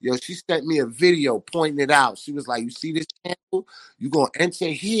it? Yo, she sent me a video pointing it out. She was like, you see this candle? You're going to enter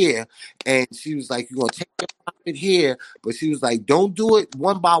here. And she was like, you're going to take your profit here. But she was like, don't do it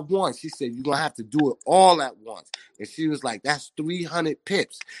one by one. She said, you're going to have to do it all at once. And she was like, that's 300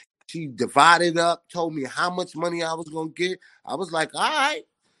 pips. She divided up, told me how much money I was going to get. I was like, all right,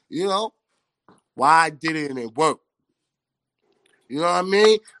 why I did it and it worked. You know what I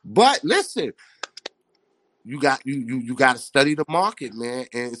mean? But listen, you got to study the market, man.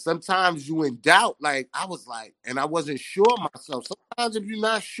 And sometimes you in doubt. Like I was like, and I wasn't sure myself. Sometimes if you're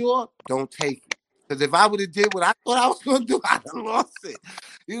not sure, don't take it. Because if I would have did what I thought I was gonna do, I'd have lost it.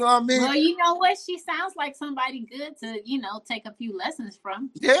 You know what I mean? Well, you know what? She sounds like somebody good to, take a few lessons from.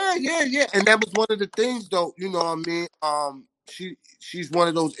 Yeah. And that was one of the things, though. You know what I mean? She's one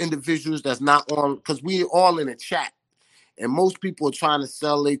of those individuals that's not on, because we all in a chat, and most people are trying to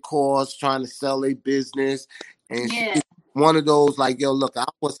sell their cause, trying to sell their business, and she Yeah. was one of those like, yo, look, I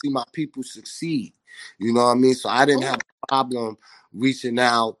want to see my people succeed. You know what I mean? So I didn't have a problem reaching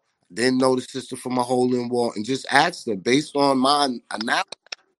out. Didn't know the sister from a hole in wall, and just asked her based on my analysis.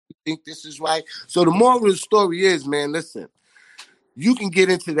 Think this is right. So the moral of the story is, man, listen, you can get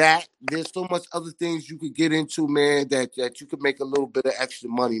into that. There's so much other things you could get into, man, that you could make a little bit of extra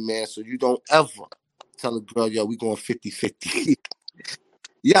money, man. So you don't ever tell a girl, yo, we going 50-50.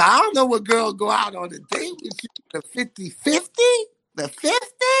 Yeah, I don't know what girl go out on a date with you. The 50-50? The 50?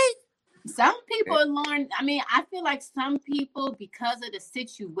 Some people learn. I mean, I feel like some people, because of the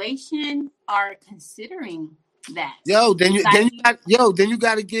situation, are considering that. Then you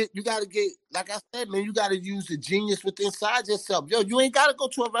gotta get, like I said, man, you gotta use the genius within inside yourself. Yo, you ain't gotta go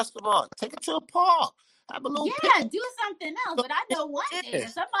to a restaurant. Take it to a park. Have a little do something else. But I know one thing: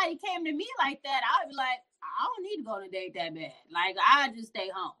 if somebody came to me like that, I would be like, I don't need to go on a date that bad. Like, I just stay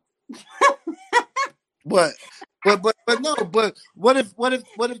home. But no. But what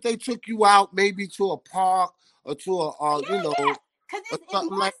if they took you out maybe to a park or to a because it's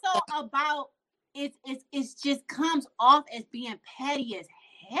more like so that. About it's just comes off as being petty as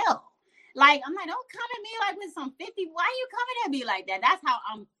hell. Like, I'm like, don't come at me like with some 50. Why are you coming at me like that? That's how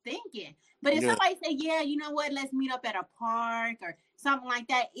I'm thinking. But if somebody say, yeah, you know what, let's meet up at a park or something like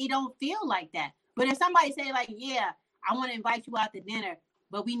that, it don't feel like that. But if somebody say like, yeah, I want to invite you out to dinner,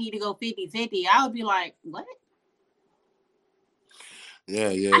 but we need to go 50-50, I would be like, what? Yeah.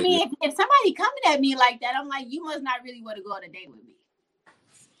 I mean, if somebody coming at me like that, I'm like, you must not really want to go on a date with me.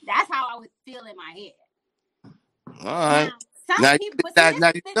 That's how I would feel in my head. All right.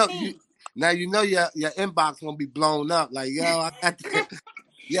 Now you know your inbox gonna be blown up. Like, yo, I got this.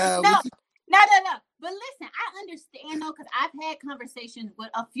 No. But listen, I understand though, because I've had conversations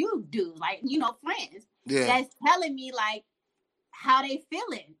with a few dudes, like, friends, that's telling me like how they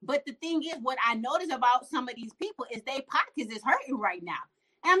feeling. But the thing is, what I notice about some of these people is their pockets is hurting right now.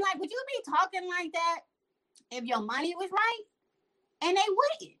 And I'm like, would you be talking like that if your money was right? And they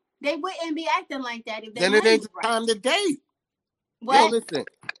wouldn't. They wouldn't be acting like that if then it ain't the time to date. What? Yo, listen,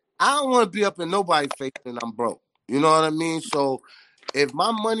 I don't want to be up in nobody's face and I'm broke. You know what I mean? So if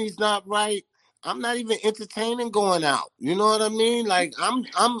my money's not right, I'm not even entertaining going out. You know what I mean? Like I'm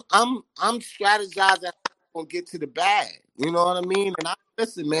strategizing to get to the bag. You know what I mean? And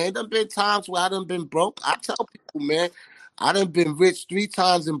listen, man, there's been times where I done been broke. I tell people, man, I done been rich 3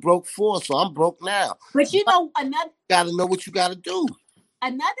 times and broke 4, so I'm broke now. But you gotta know what you gotta do.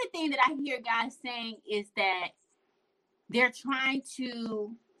 Another thing that I hear guys saying is that they're trying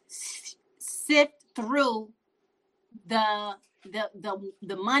to sift through the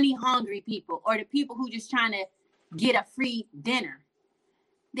money hungry people, or the people who just trying to get a free dinner.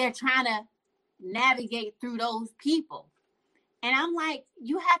 They're trying to navigate through those people. And I'm like,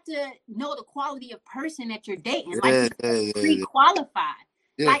 you have to know the quality of person that you're dating. Like, pre-qualified.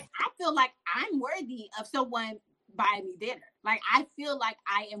 Yeah. Like, I feel like I'm worthy of someone buying me dinner. Like, I feel like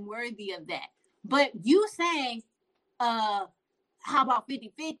I am worthy of that. But you saying, how about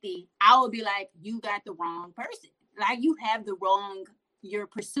 50-50? I would be like, you got the wrong person. Like, you're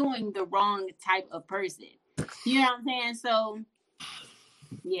pursuing the wrong type of person. You know what I'm saying? So,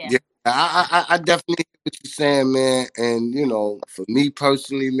 yeah. I definitely get what you're saying, man. And, for me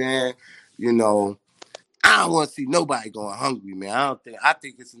personally, man, I don't want to see nobody going hungry, man. I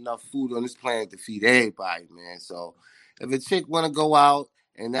think it's enough food on this planet to feed everybody, man. So if a chick want to go out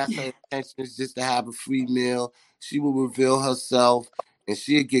and that's her intention is just to have a free meal, she will reveal herself and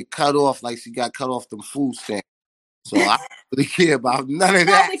she'll get cut off like she got cut off them food stamps. So I don't really care about none of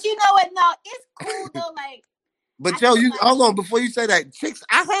that. No, but you know what? No, it's cool though. Like, but Joe, hold on before you say that. Chicks,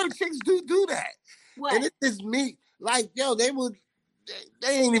 I heard chicks do that. What? And it's just me. Like, yo, they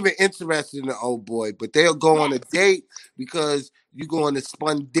ain't even interested in the old boy, but they'll go on a date because you go on the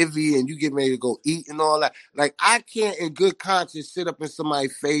spun divvy and you get ready to go eat and all that. Like, I can't in good conscience sit up in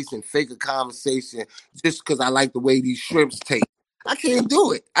somebody's face and fake a conversation just because I like the way these shrimps taste. I can't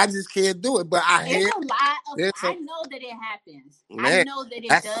do it. I just can't do it. But I hear a lot of. I know that it happens. Man, I know that it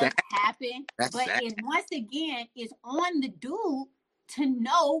does happen. But once again, it's on the dude to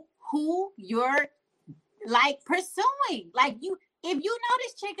know who you're like pursuing. Like, if you know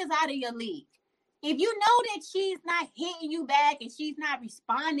this chick is out of your league, if you know that she's not hitting you back and she's not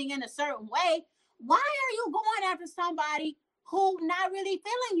responding in a certain way, why are you going after somebody who not really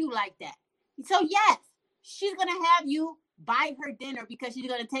feeling you like that? So yes, she's gonna have you buy her dinner because she's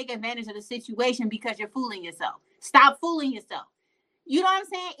gonna take advantage of the situation because you're fooling yourself. Stop fooling yourself. You know what I'm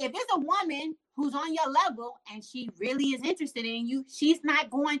saying? If it's a woman who's on your level and she really is interested in you, she's not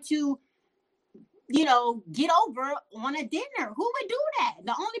going to, get over on a dinner. Who would do that?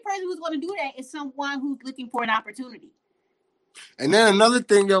 The only person who's going to do that is someone who's looking for an opportunity. And then another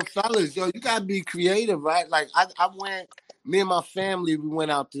thing, yo, fellas, yo, you gotta be creative, right? Like I went, me and my family, we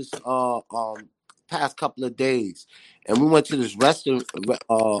went out this past couple of days, and we went to this restaurant.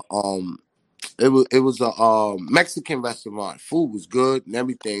 It was a Mexican restaurant. Food was good and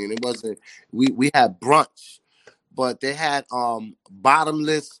everything, and it wasn't. We had brunch, but they had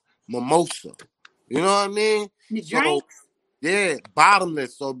bottomless mimosa. You know what I mean? The So drinks. yeah,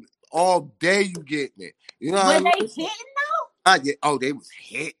 bottomless. So all day you getting it. You know what I Were mean? they hitting though? Yeah. Oh, they was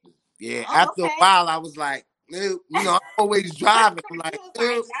hitting. Yeah. Oh, After a okay. while, I was like, I'm always driving. I'm like, You was like,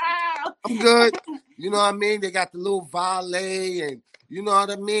 girl. I'm good. You know what I mean? They got the little valet and you know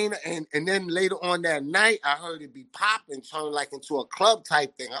what I mean? And then later on that night, I heard it be popping, turn like into a club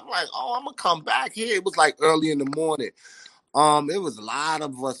type thing. I'm like, oh, I'm gonna come back here. It was like early in the morning. It was a lot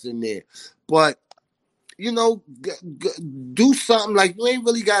of us in there. But do something like you ain't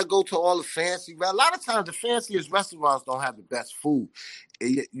really gotta go to all the fancy. A lot of times, the fanciest restaurants don't have the best food.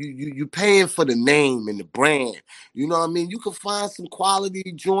 You paying for the name and the brand. You know what I mean? You can find some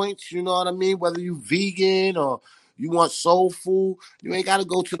quality joints. You know what I mean? Whether you vegan or you want soul food, you ain't gotta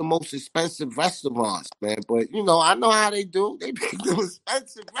go to the most expensive restaurants, man. But I know how they do. They pick the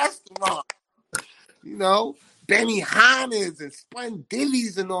expensive restaurants. Benny Hanna's and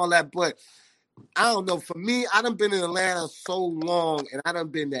Splendilis and all that, but I don't know. For me, I done been in Atlanta so long, and I done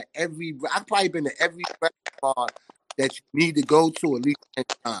been to I've probably been to every restaurant that you need to go to at least 10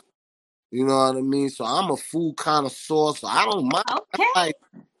 times. You know what I mean? So I'm a food connoisseur, so I don't mind. Okay.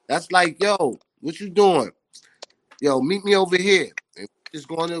 That's like, yo, what you doing? Yo, meet me over here. And we just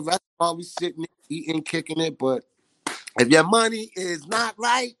going to the restaurant, we sitting, eating, kicking it. But if your money is not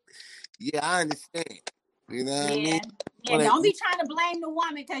right, yeah, I understand. You know what I mean? Yeah. Yeah, don't be trying to blame the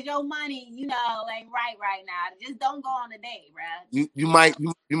woman because your money, ain't right now. Just don't go on a date, bro. You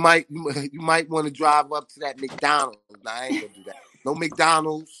might want to drive up to that McDonald's. Nah, I ain't gonna do that. No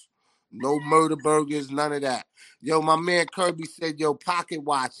McDonald's, no murder burgers, none of that. Yo, my man Kirby said, yo, pocket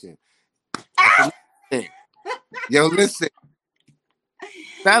watching. That's another thing. Yo, listen,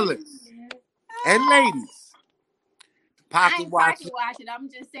 fellas and ladies, I pocket ain't watching. pocket watching. I'm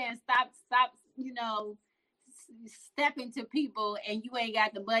just saying stop, stepping to people and you ain't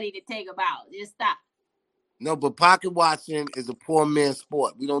got the money to take them out. Just stop. No, but pocket watching is a poor man's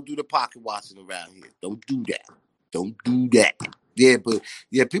sport. We don't do the pocket watching around here. Don't do that. Don't do that. Yeah, but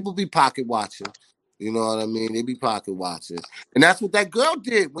yeah, people be pocket watching. You know what I mean? They be pocket watching. And that's what that girl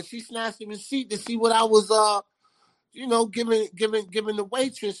did when she snatched the receipt to see what I was giving the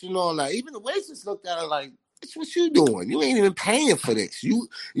waitress and all that. Even the waitress looked at her like, "It's what you doing? You ain't even paying for this."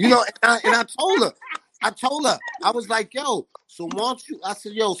 And I told her, I was like, "Yo, so why don't you?" I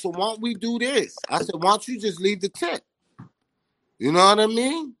said, "Yo, so why don't we do this?" I said, "Why don't you just leave the tip?" You know what I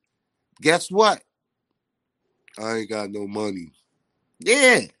mean? Guess what? I ain't got no money.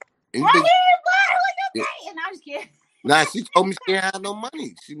 Yeah. Who are you dating? I'm just kidding. Nah, she told me she didn't have no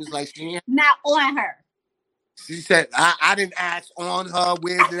money. She was like, she ain't. Not on her. She said, I didn't ask on her.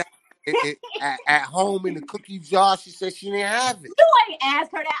 Where's it at home in the cookie jar? She said she didn't have it. You ain't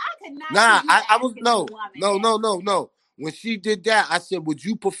ask her that. I could not. Nah, I was no. When she did that, I said, would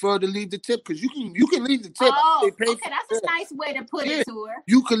you prefer to leave the tip? Because you can leave the tip. Oh, okay, that's a nice way to put it to her.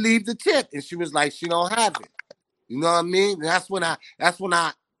 You can leave the tip, and she was like, she don't have it. You know what I mean? And that's when I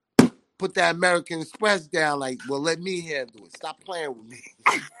put that American Express down. Like, well, let me handle it. Stop playing with me.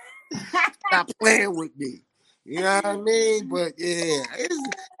 Stop playing with me. You know what I mean? But yeah,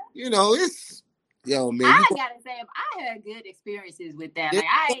 it's yo, man. I gotta say, if I had good experiences with that, like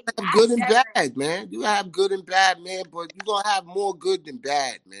I have good and bad, man. You have good and bad, man, but you're gonna have more good than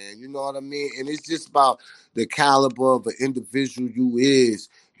bad, man. You know what I mean? And it's just about the caliber of an individual you is,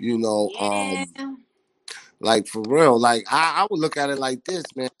 Yeah. Like for real. Like I would look at it like this,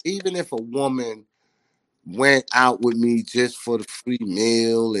 man. Even if a woman went out with me just for the free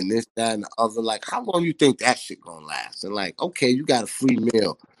meal and this, that, and the other. Like, how long you think that shit gonna last? And like, okay, you got a free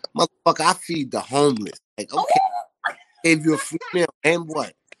meal. Motherfucker, I feed the homeless. Like, okay, gave you a free meal and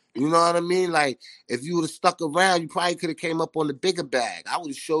what? You know what I mean? Like, if you would have stuck around, you probably could have came up on the bigger bag. I would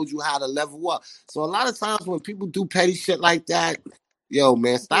have showed you how to level up. So a lot of times when people do petty shit like that, yo,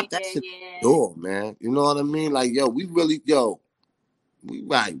 man, stop that shit. Door, man. You know what I mean? Like, yo, we really, we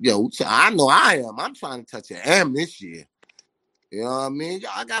right, yo. I know I am. I'm trying to touch an M this year. You know what I mean? Yo,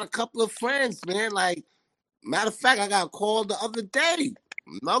 I got a couple of friends, man. Like, matter of fact, I got called the other day.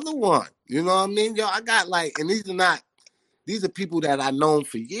 Another one. You know what I mean? Yo, I got like, and these are people that I've known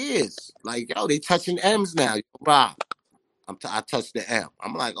for years. Like, yo, they touching M's now. Yo, Rob, I touched the M.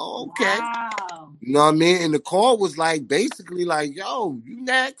 I'm like, oh, okay. Wow. You know what I mean? And the call was like, basically like, yo, you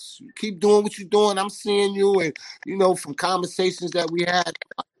next. You keep doing what you're doing. I'm seeing you. And, you know, from conversations that we had,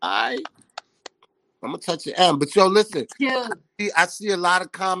 all right, I'm going to touch the M. But, yo, listen. Dude. I see a lot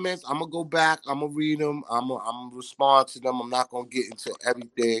of comments. I'm going to go back. I'm going to read them. I'm going to respond to them. I'm not going to get into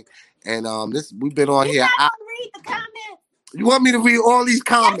everything. And we've been on here. You're not going to read the comments. You want me to read all these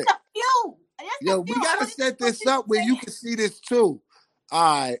comments? That's a few. Yo, we got to set this up where you can see this too.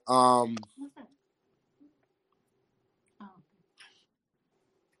 All right. What's that? Oh.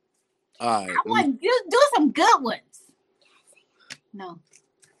 All right. I want you to do some good ones. No.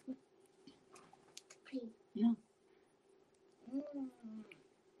 No.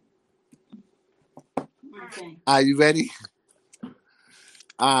 Okay. Are you ready?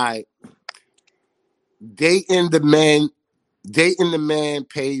 All right. Dating the man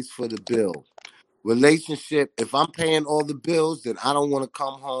pays for the bill. Relationship, if I'm paying all the bills, then I don't want to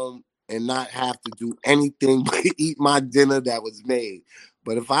come home and not have to do anything but eat my dinner that was made.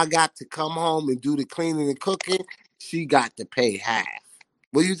 But if I got to come home and do the cleaning and cooking, she got to pay half.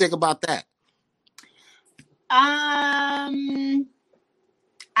 What do you think about that? I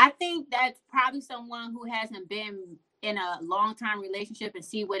think that's probably someone who hasn't been in a long-term relationship and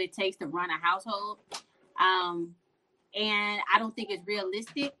see what it takes to run a household. And I don't think it's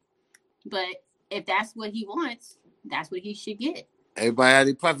realistic, but if that's what he wants, that's what he should get. Everybody had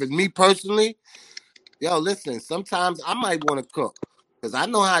their preference. Me personally, yo, listen, sometimes I might want to cook because I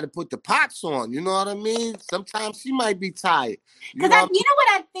know how to put the pots on. You know what I mean? Sometimes she might be tired. You know what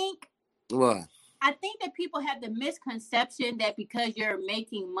I think? What? I think that people have the misconception that because you're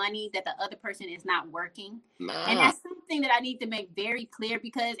making money that the other person is not working. Nah. And that's something that I need to make very clear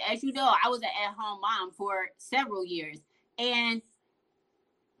because, as you know, I was an at-home mom for several years. And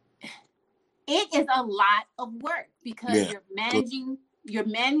it is a lot of work because you're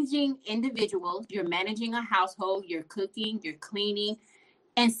managing individuals, you're managing a household, you're cooking, you're cleaning.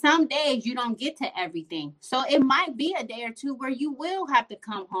 And some days you don't get to everything. So it might be a day or two where you will have to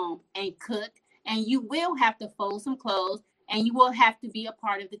come home and cook. And you will have to fold some clothes and you will have to be a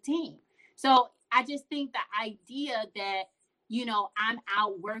part of the team. So I just think the idea that, you know, I'm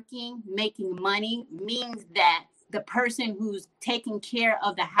out working, making money means that the person who's taking care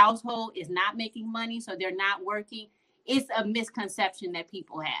of the household is not making money. So they're not working. It's a misconception that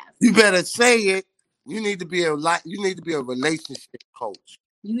people have. You better say it. You need to be a relationship coach.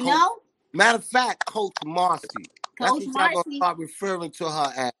 You know? Matter of fact, Coach Marcy. That's what Marcy. y'all gonna start referring to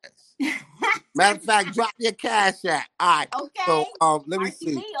her as. Matter of fact, drop your cash app. All right. Okay. So let Marcy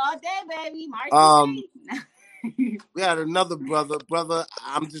me see. Lee all day, baby. Marcy Lee. We had another brother.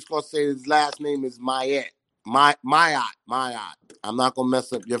 I'm just gonna say his last name is Mayat. Mayat. I'm not gonna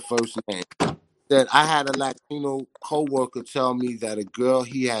mess up your first name. Said I had a Latino co-worker tell me that a girl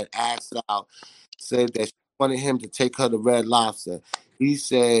he had asked out said that she wanted him to take her to Red Lobster. He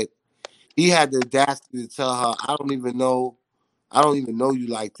said he had the audacity to tell her, I don't even know you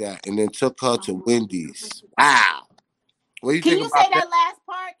like that, and then took her to Wendy's. Wow. What do you think about that? Can you say that last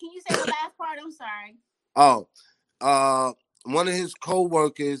part? Can you say the last part? I'm sorry. Oh, one of his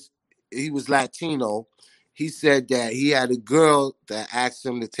co-workers, he was Latino. He said that he had a girl that asked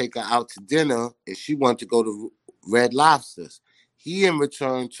him to take her out to dinner and she wanted to go to Red Lobsters. He, in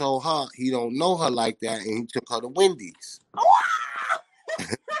return, told her he don't know her like that and he took her to Wendy's.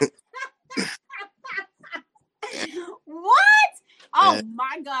 What? Oh,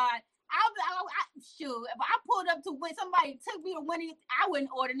 my God. Shoot, if I pulled up to when somebody took me to Wendy's, I wouldn't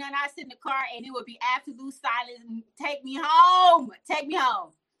order none. I'd sit in the car and it would be absolute silence and take me home.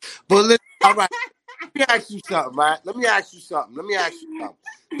 But listen, all right. Let me ask you something, right?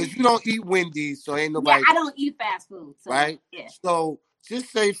 Because you don't eat Wendy's, so ain't nobody. Yeah, I don't eat fast food. So, right? Yeah. So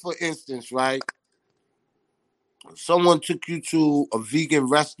just say, for instance, right? Someone took you to a vegan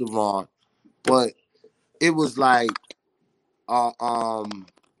restaurant, but it was like, I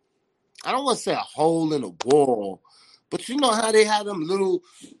don't want to say a hole in the wall, but you know how they have them little.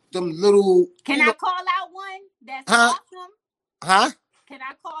 Can I call out one that's awesome? Huh? Can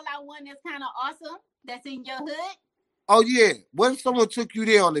I call out one that's kind of awesome? That's in your hood? Oh yeah. What if someone took you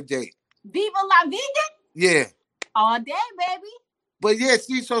there on a date? Viva la Vegan? Yeah. All day, baby. But yeah,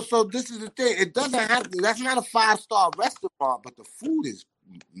 see, so this is the thing. It doesn't have to. That's not a 5-star restaurant, but the food is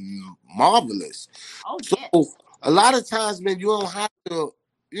marvelous. Oh yeah. So a lot of times, man, you don't have to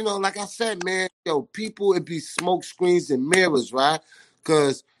you know, like I said, man, yo, people, it be smoke screens and mirrors, right?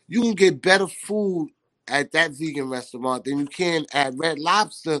 Because you can get better food at that vegan restaurant than you can at Red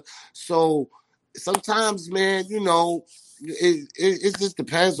Lobster. So sometimes, man, you know, it just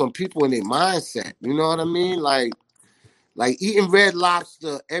depends on people and their mindset. You know what I mean? Like eating Red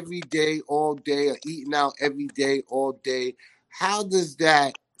Lobster every day, all day, or eating out every day, all day. How does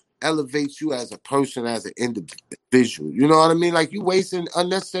that elevate you as a person, as an individual? You know what I mean? Like you wasting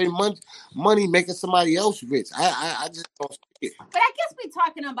unnecessary money making somebody else rich. I just don't see it. But I guess we're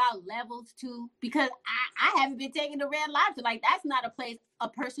talking about levels too, because I haven't been taking the Red Lobster. Like that's not a place a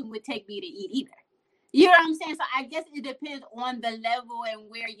person would take me to eat either. You know what I'm saying? So I guess it depends on the level and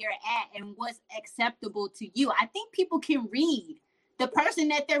where you're at and what's acceptable to you. I think people can read the person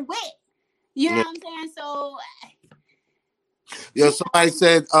that they're with. You know what I'm saying? So Yo, somebody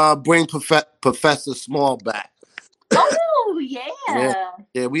said bring Professor Small back. oh Yeah, yeah.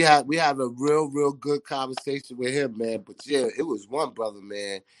 yeah, we have a real good conversation with him, man. But yeah, it was one brother,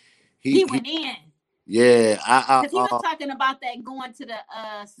 man. He He went in. yeah, Because he was talking about that going to the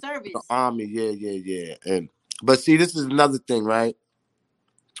the service. army, yeah. And but see, this is another thing, right?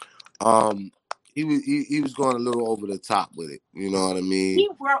 He was going a little over the top with it. You know what I mean? He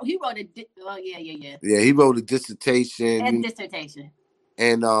wrote a oh yeah. Yeah, he wrote a dissertation. A dissertation.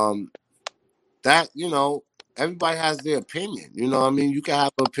 And that, you know, everybody has their opinion. You know what I mean? You can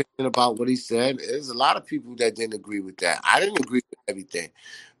have an opinion about what he said. There's a lot of people that didn't agree with that. I didn't agree with everything.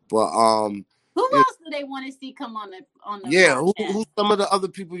 But Who you know, else do they want to see come on the yeah, podcast? who's some of the other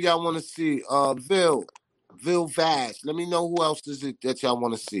people y'all want to see? Vil Vash. Let me know who else is it that y'all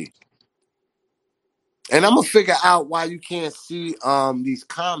want to see. And I'm gonna figure out why you can't see these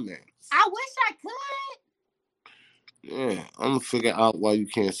comments. I wish I could. Yeah, I'm gonna figure out why you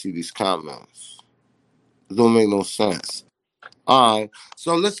can't see these comments. It don't make no sense. All right.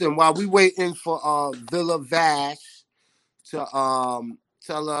 So listen, while we waiting for Villa Vash to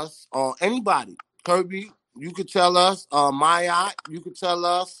tell us, or anybody, Kirby, you could tell us, Mayat, you could tell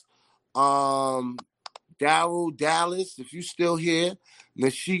us, Daryl Dallas, if you still here,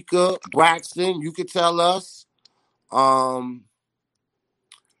 Nashika Braxton, you could tell us, um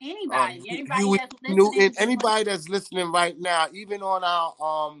Anybody Huey that's Newton, listening. anybody that's listening right now, even on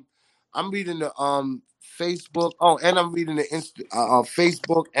our I'm reading the Facebook. Oh, and I'm reading the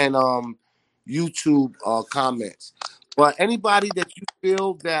Facebook and YouTube comments. But anybody that you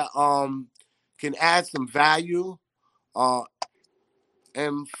feel that can add some value, uh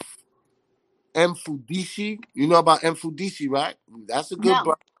M Fudishi, you know about M Fudishi, right? That's a good No.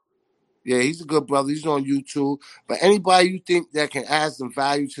 brother. Yeah, he's a good brother. He's on YouTube. But anybody you think that can add some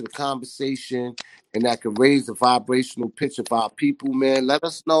value to the conversation and that can raise the vibrational pitch of our people, man, let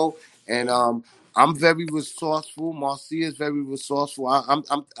us know. And I'm very resourceful. Marcia is very resourceful.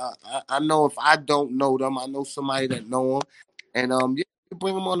 I know if I don't know them, I know somebody that know them. And yeah,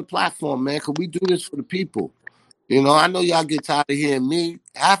 bring them on the platform, man. Cause we do this for the people. You know, I know y'all get tired of hearing me.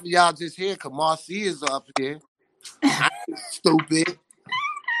 Half of y'all just here cause Marcia is up here. I ain't stupid.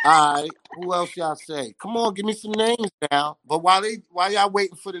 All right. Who else y'all say? Come on, give me some names now. But while y'all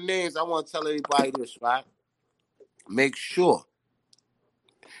waiting for the names, I want to tell everybody this, right? Make sure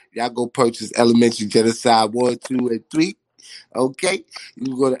y'all go purchase Elementary Genocide 1, 2, and 3. Okay? You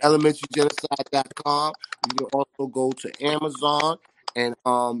can go to elementarygenocide.com. You can also go to Amazon. And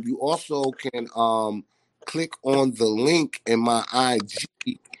you also can click on the link in my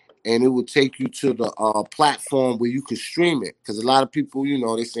IG, and it will take you to the platform where you can stream it. Because a lot of people, you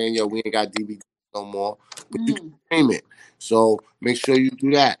know, they saying, yo, we ain't got DVD no more. But you can stream it. So make sure you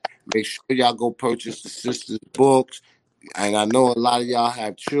do that. Make sure y'all go purchase the sisters' books. And I know a lot of y'all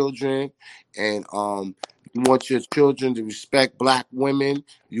have children, and you want your children to respect black women.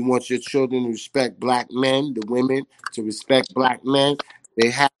 You want your children to respect black men, the women to respect black men. They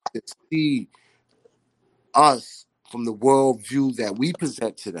have to see us from the worldview that we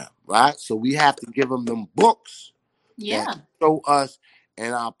present to them, right? So we have to give them books that show us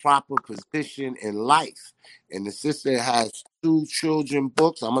in our proper position in life. And the sister has 2 children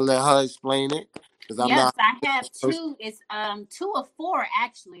books. I'm gonna let her explain it because I'm Yes, not. I have 2. It's 2 of 4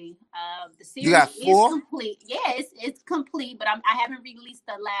 actually. The You series got is 4? complete. Yeah, it's complete, but I haven't released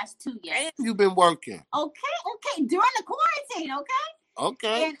the last 2 yet. And you've been working. Okay, during the quarantine, okay?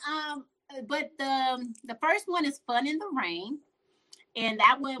 Okay. And but the first one is Fun in the Rain, and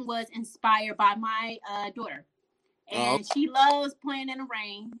that one was inspired by my daughter. And she loves playing in the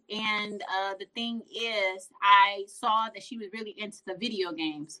rain. And the thing is, I saw that she was really into the video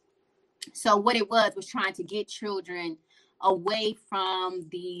games. So what it was trying to get children away from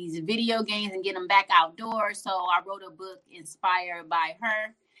these video games and get them back outdoors. So I wrote a book inspired by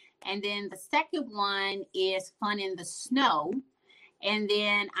her. And then the second one is Fun in the Snow. And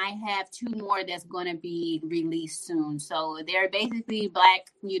then I have two more that's going to be released soon. So they're basically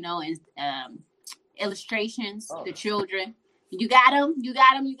black, and illustrations, the children. You got them? You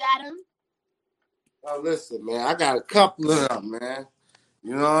got them? You got them? Oh, listen, man, I got a couple of them, man.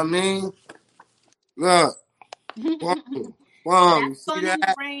 You know what I mean? Look, boom, boom. You That's see Fun in the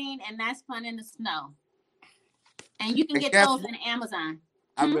that? Rain, and that's Fun in the Snow. And you can And get guess those what? on Amazon.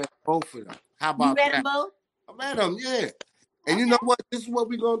 I read both of them. How You about read them that? both? I read them, yeah. And you Okay. know what? This is what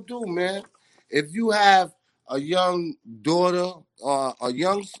we're gonna do, man. If you have a young daughter or a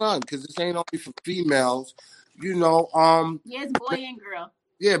young son, because this ain't only for females, Yes, boy and girl.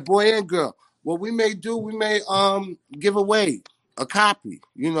 yeah, boy and girl. What we may do, we may give away a copy,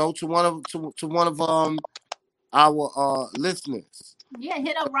 to one of our listeners. Yeah,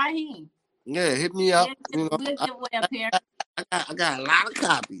 hit up Raheem. Yeah, hit me up. We'll give away up here. I got a lot of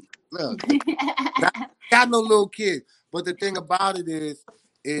copies. Look, I got no little kids, but the thing about it is,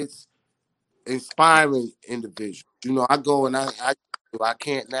 it's inspiring individuals. I go and I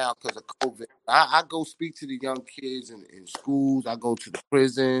can't now because of COVID. I go speak to the young kids in schools. I go to the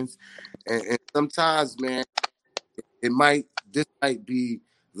prisons, and sometimes, man, this might be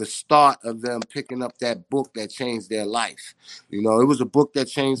the start of them picking up that book that changed their life. It was a book that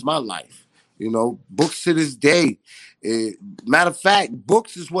changed my life. Books to this day. Matter of fact,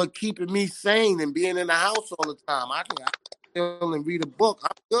 books is what keeping me sane and being in the house all the time. I can chill and read a book.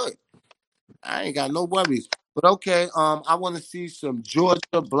 I'm good. I ain't got no worries. But okay, I want to see some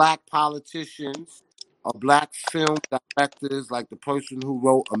Georgia black politicians or black film directors, like the person who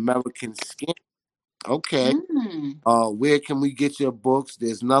wrote American Skin. Okay. Mm. Where can we get your books?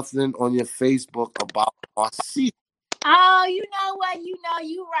 There's nothing on your Facebook about Marcia. Oh, you know what? You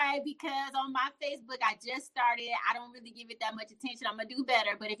right, because on my Facebook, I just started. I don't really give it that much attention. I'm going to do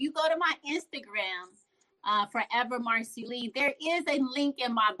better. But if you go to my Instagram, Forever Marcy Lee, there is a link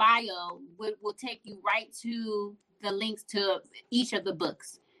in my bio which will take you right to the links to each of the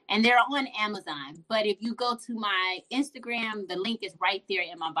books. And they're on Amazon. But if you go to my Instagram, the link is right there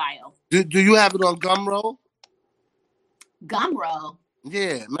in my bio. Do you have it on Gumroad? Gumroad?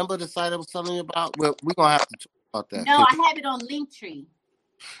 Yeah. Remember the site I was telling you about? Well, we're going to have to talk about that. No, I have it on Linktree.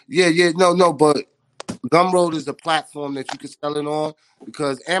 Yeah. No, but Gumroad is the platform that you can sell it on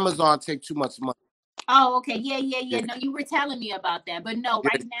because Amazon take too much money. Oh, okay. Yeah. No, you were telling me about that. But no,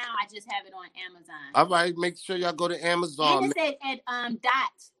 right now I just have it on Amazon. All right. Make sure y'all go to Amazon. And it's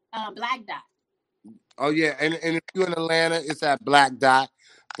at Black Dot. Oh, yeah. And if you're in Atlanta, it's at Black Dot.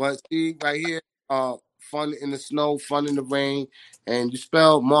 But see, right here, Fun in the Snow, Fun in the Rain. And you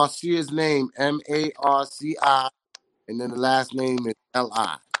spell Marcia's name, Marci, and then the last name is Li.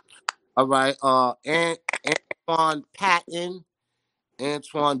 All right. Antoine Patton.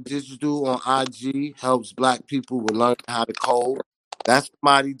 Antoine Digital on IG helps black people with learning how to code. That's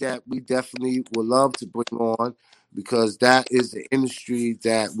somebody that we definitely would love to bring on because that is the industry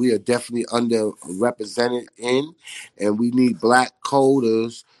that we are definitely underrepresented in, and we need black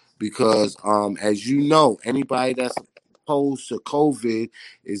coders because, as you know, anybody that's opposed to COVID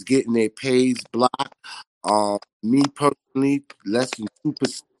is getting their page blocked. Me personally, less than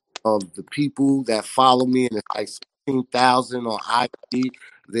 2% of the people that follow me, and it's like 16,000 on IG.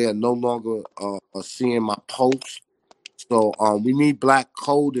 They are no longer seeing my posts. So we need black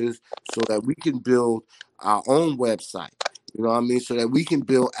coders so that we can build our own website. You know what I mean? So that we can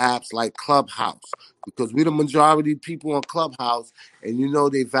build apps like Clubhouse because we're the majority of people on Clubhouse, and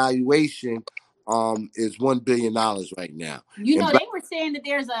their valuation is $1 billion right now. They were saying that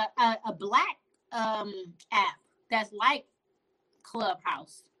there's a black app that's like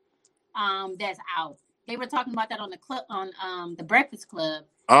Clubhouse that's out. They were talking about that on the Breakfast Club.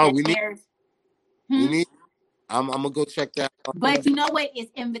 Oh, we need. I'm gonna go check that out. But you know what?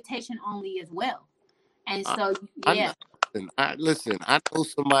 It's invitation only as well. And so yeah. Listen, I know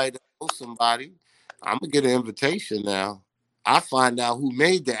somebody that knows somebody. I'm gonna get an invitation now. I find out who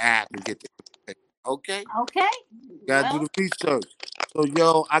made the app and get the invitation. Okay. Gotta do the research. So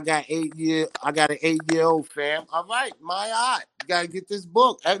I got an 8-year-old fam. All right, my eye. You gotta get this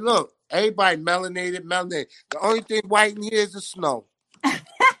book. Hey, look, everybody melanated. The only thing white in here is the snow.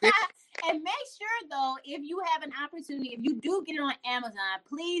 And make sure though, if you have an opportunity, if you do get it on Amazon,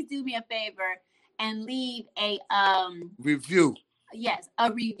 please do me a favor and leave a review. Yes,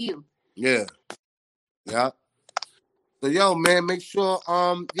 a review. Yeah. So man, make sure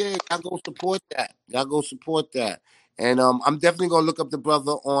y'all go support that. And I'm definitely gonna look up the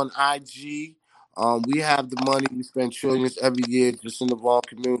brother on IG. We have the money. We spend trillions every year just in the wrong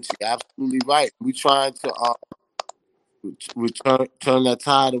community. Absolutely right. We trying to turn that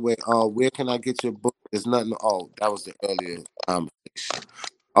tide away. Where can I get your book? There's nothing. Oh, that was the earlier conversation.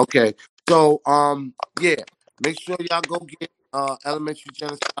 Okay, so yeah, make sure y'all go get Elementary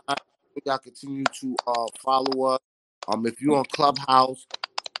Genocide. Y'all continue to follow us. If you're on Clubhouse,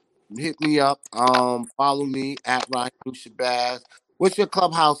 hit me up. Follow me at Raheem Shabazz. What's your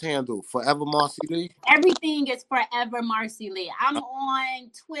Clubhouse handle? Forever Marcy Lee? Everything is Forever Marcy Lee. I'm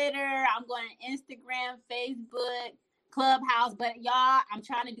on Twitter. I'm going on Instagram, Facebook, Clubhouse. But y'all, I'm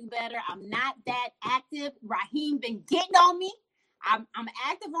trying to do better. I'm not that active. Raheem been getting on me. I'm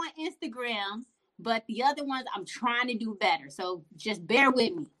active on Instagram, but the other ones I'm trying to do better. So just bear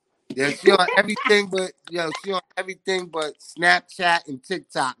with me. Yeah, she on everything but Snapchat and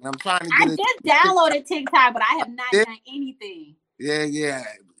TikTok. And I'm trying to get I just downloaded TikTok, but I have not done anything. Yeah.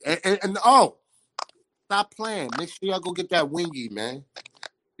 And stop playing. Make sure y'all go get that Wingy, man.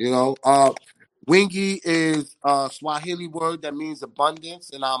 Wingy is a Swahili word that means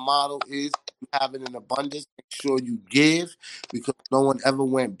abundance, and our motto is you have it in abundance. Make sure you give, because no one ever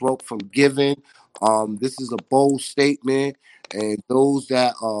went broke from giving. This is a bold statement, and those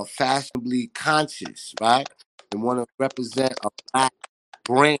that are fashionably conscious, right, and want to represent a black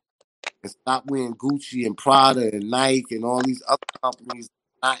brand and stop wearing Gucci and Prada and Nike and all these other companies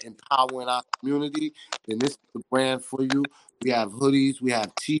not empowering our community, then this is the brand for you. We have hoodies, we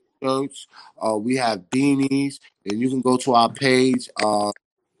have T-shirts, we have beanies, and you can go to our page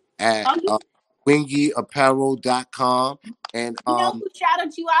at wingyapparel.com. And you know who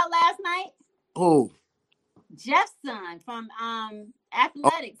shouted you out last night? Who? Jeff's son from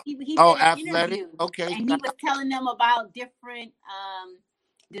Athletics. He did an Athletic? interview. Okay. And he was telling them about different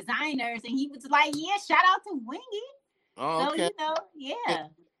designers, and he was like, yeah, shout out to Wingy. Oh, okay. So, yeah.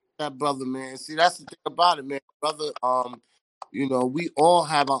 That brother, man. See, that's the thing about it, man. Brother, we all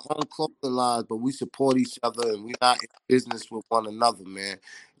have our own clothing lines, but we support each other and we're not in business with one another, man.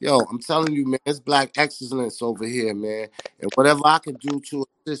 Yo, I'm telling you, man, it's black excellence over here, man. And whatever I can do to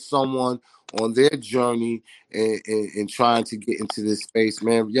assist someone on their journey and trying to get into this space,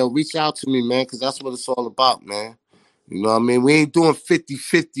 man, yo, reach out to me, man, because that's what it's all about, man. You know what I mean? We ain't doing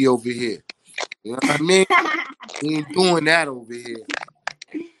 50-50 over here. You know what I mean? We ain't doing that over here.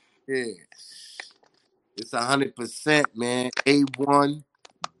 Yeah. It's 100%, man. A1,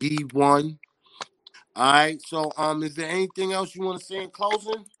 B1. All right. So, is there anything else you want to say in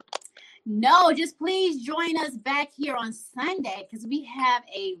closing? No, just please join us back here on Sunday, because we have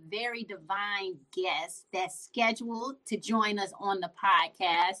a very divine guest that's scheduled to join us on the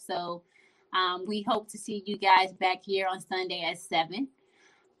podcast. So we hope to see you guys back here on Sunday at 7.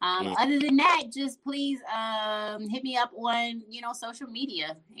 Other than that, just please hit me up on social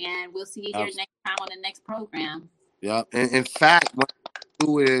media, and we'll see you here next time on the next program. Yeah. And in fact, what I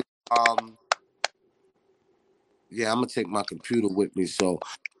do is I'm gonna take my computer with me. So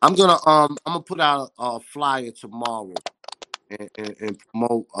I'm gonna put out a flyer tomorrow and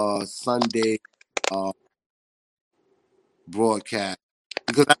promote Sunday broadcast.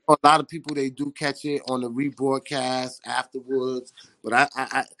 Because I know a lot of people, they do catch it on the rebroadcast afterwards, but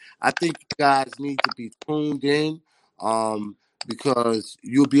I think you guys need to be tuned in, because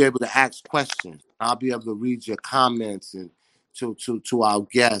you'll be able to ask questions. I'll be able to read your comments and to our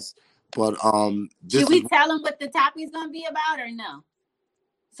guests. But should we tell them what the topic is going to be about, or no?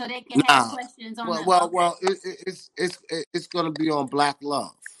 So they can have questions on the. Well, it's going to be on Black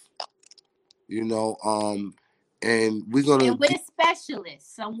love. And we're gonna. And with a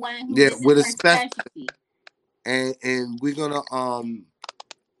specialist, someone who is with a specialty. And we're gonna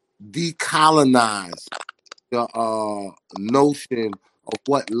decolonize the notion of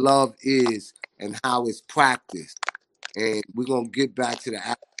what love is and how it's practiced, and we're gonna get back to the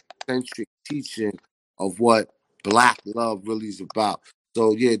Afrocentric teaching of what Black love really is about.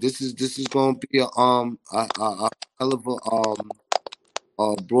 So yeah, this is gonna be a hell of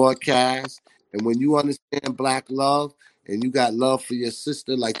a broadcast. And when you understand Black love and you got love for your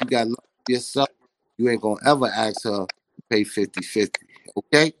sister like you got love for yourself, you ain't gonna ever ask her to pay 50-50.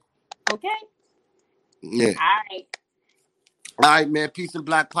 Okay? Okay. Yeah. All right, man. Peace and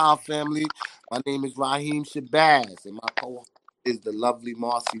Black Power family. My name is Raheem Shabazz, and my co-host is the lovely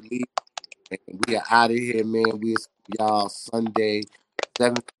Marcy Lee. And we are out of here, man. We'll see y'all Sunday,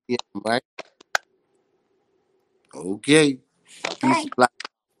 7 p.m., right? Okay. Peace, Black.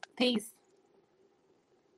 Peace.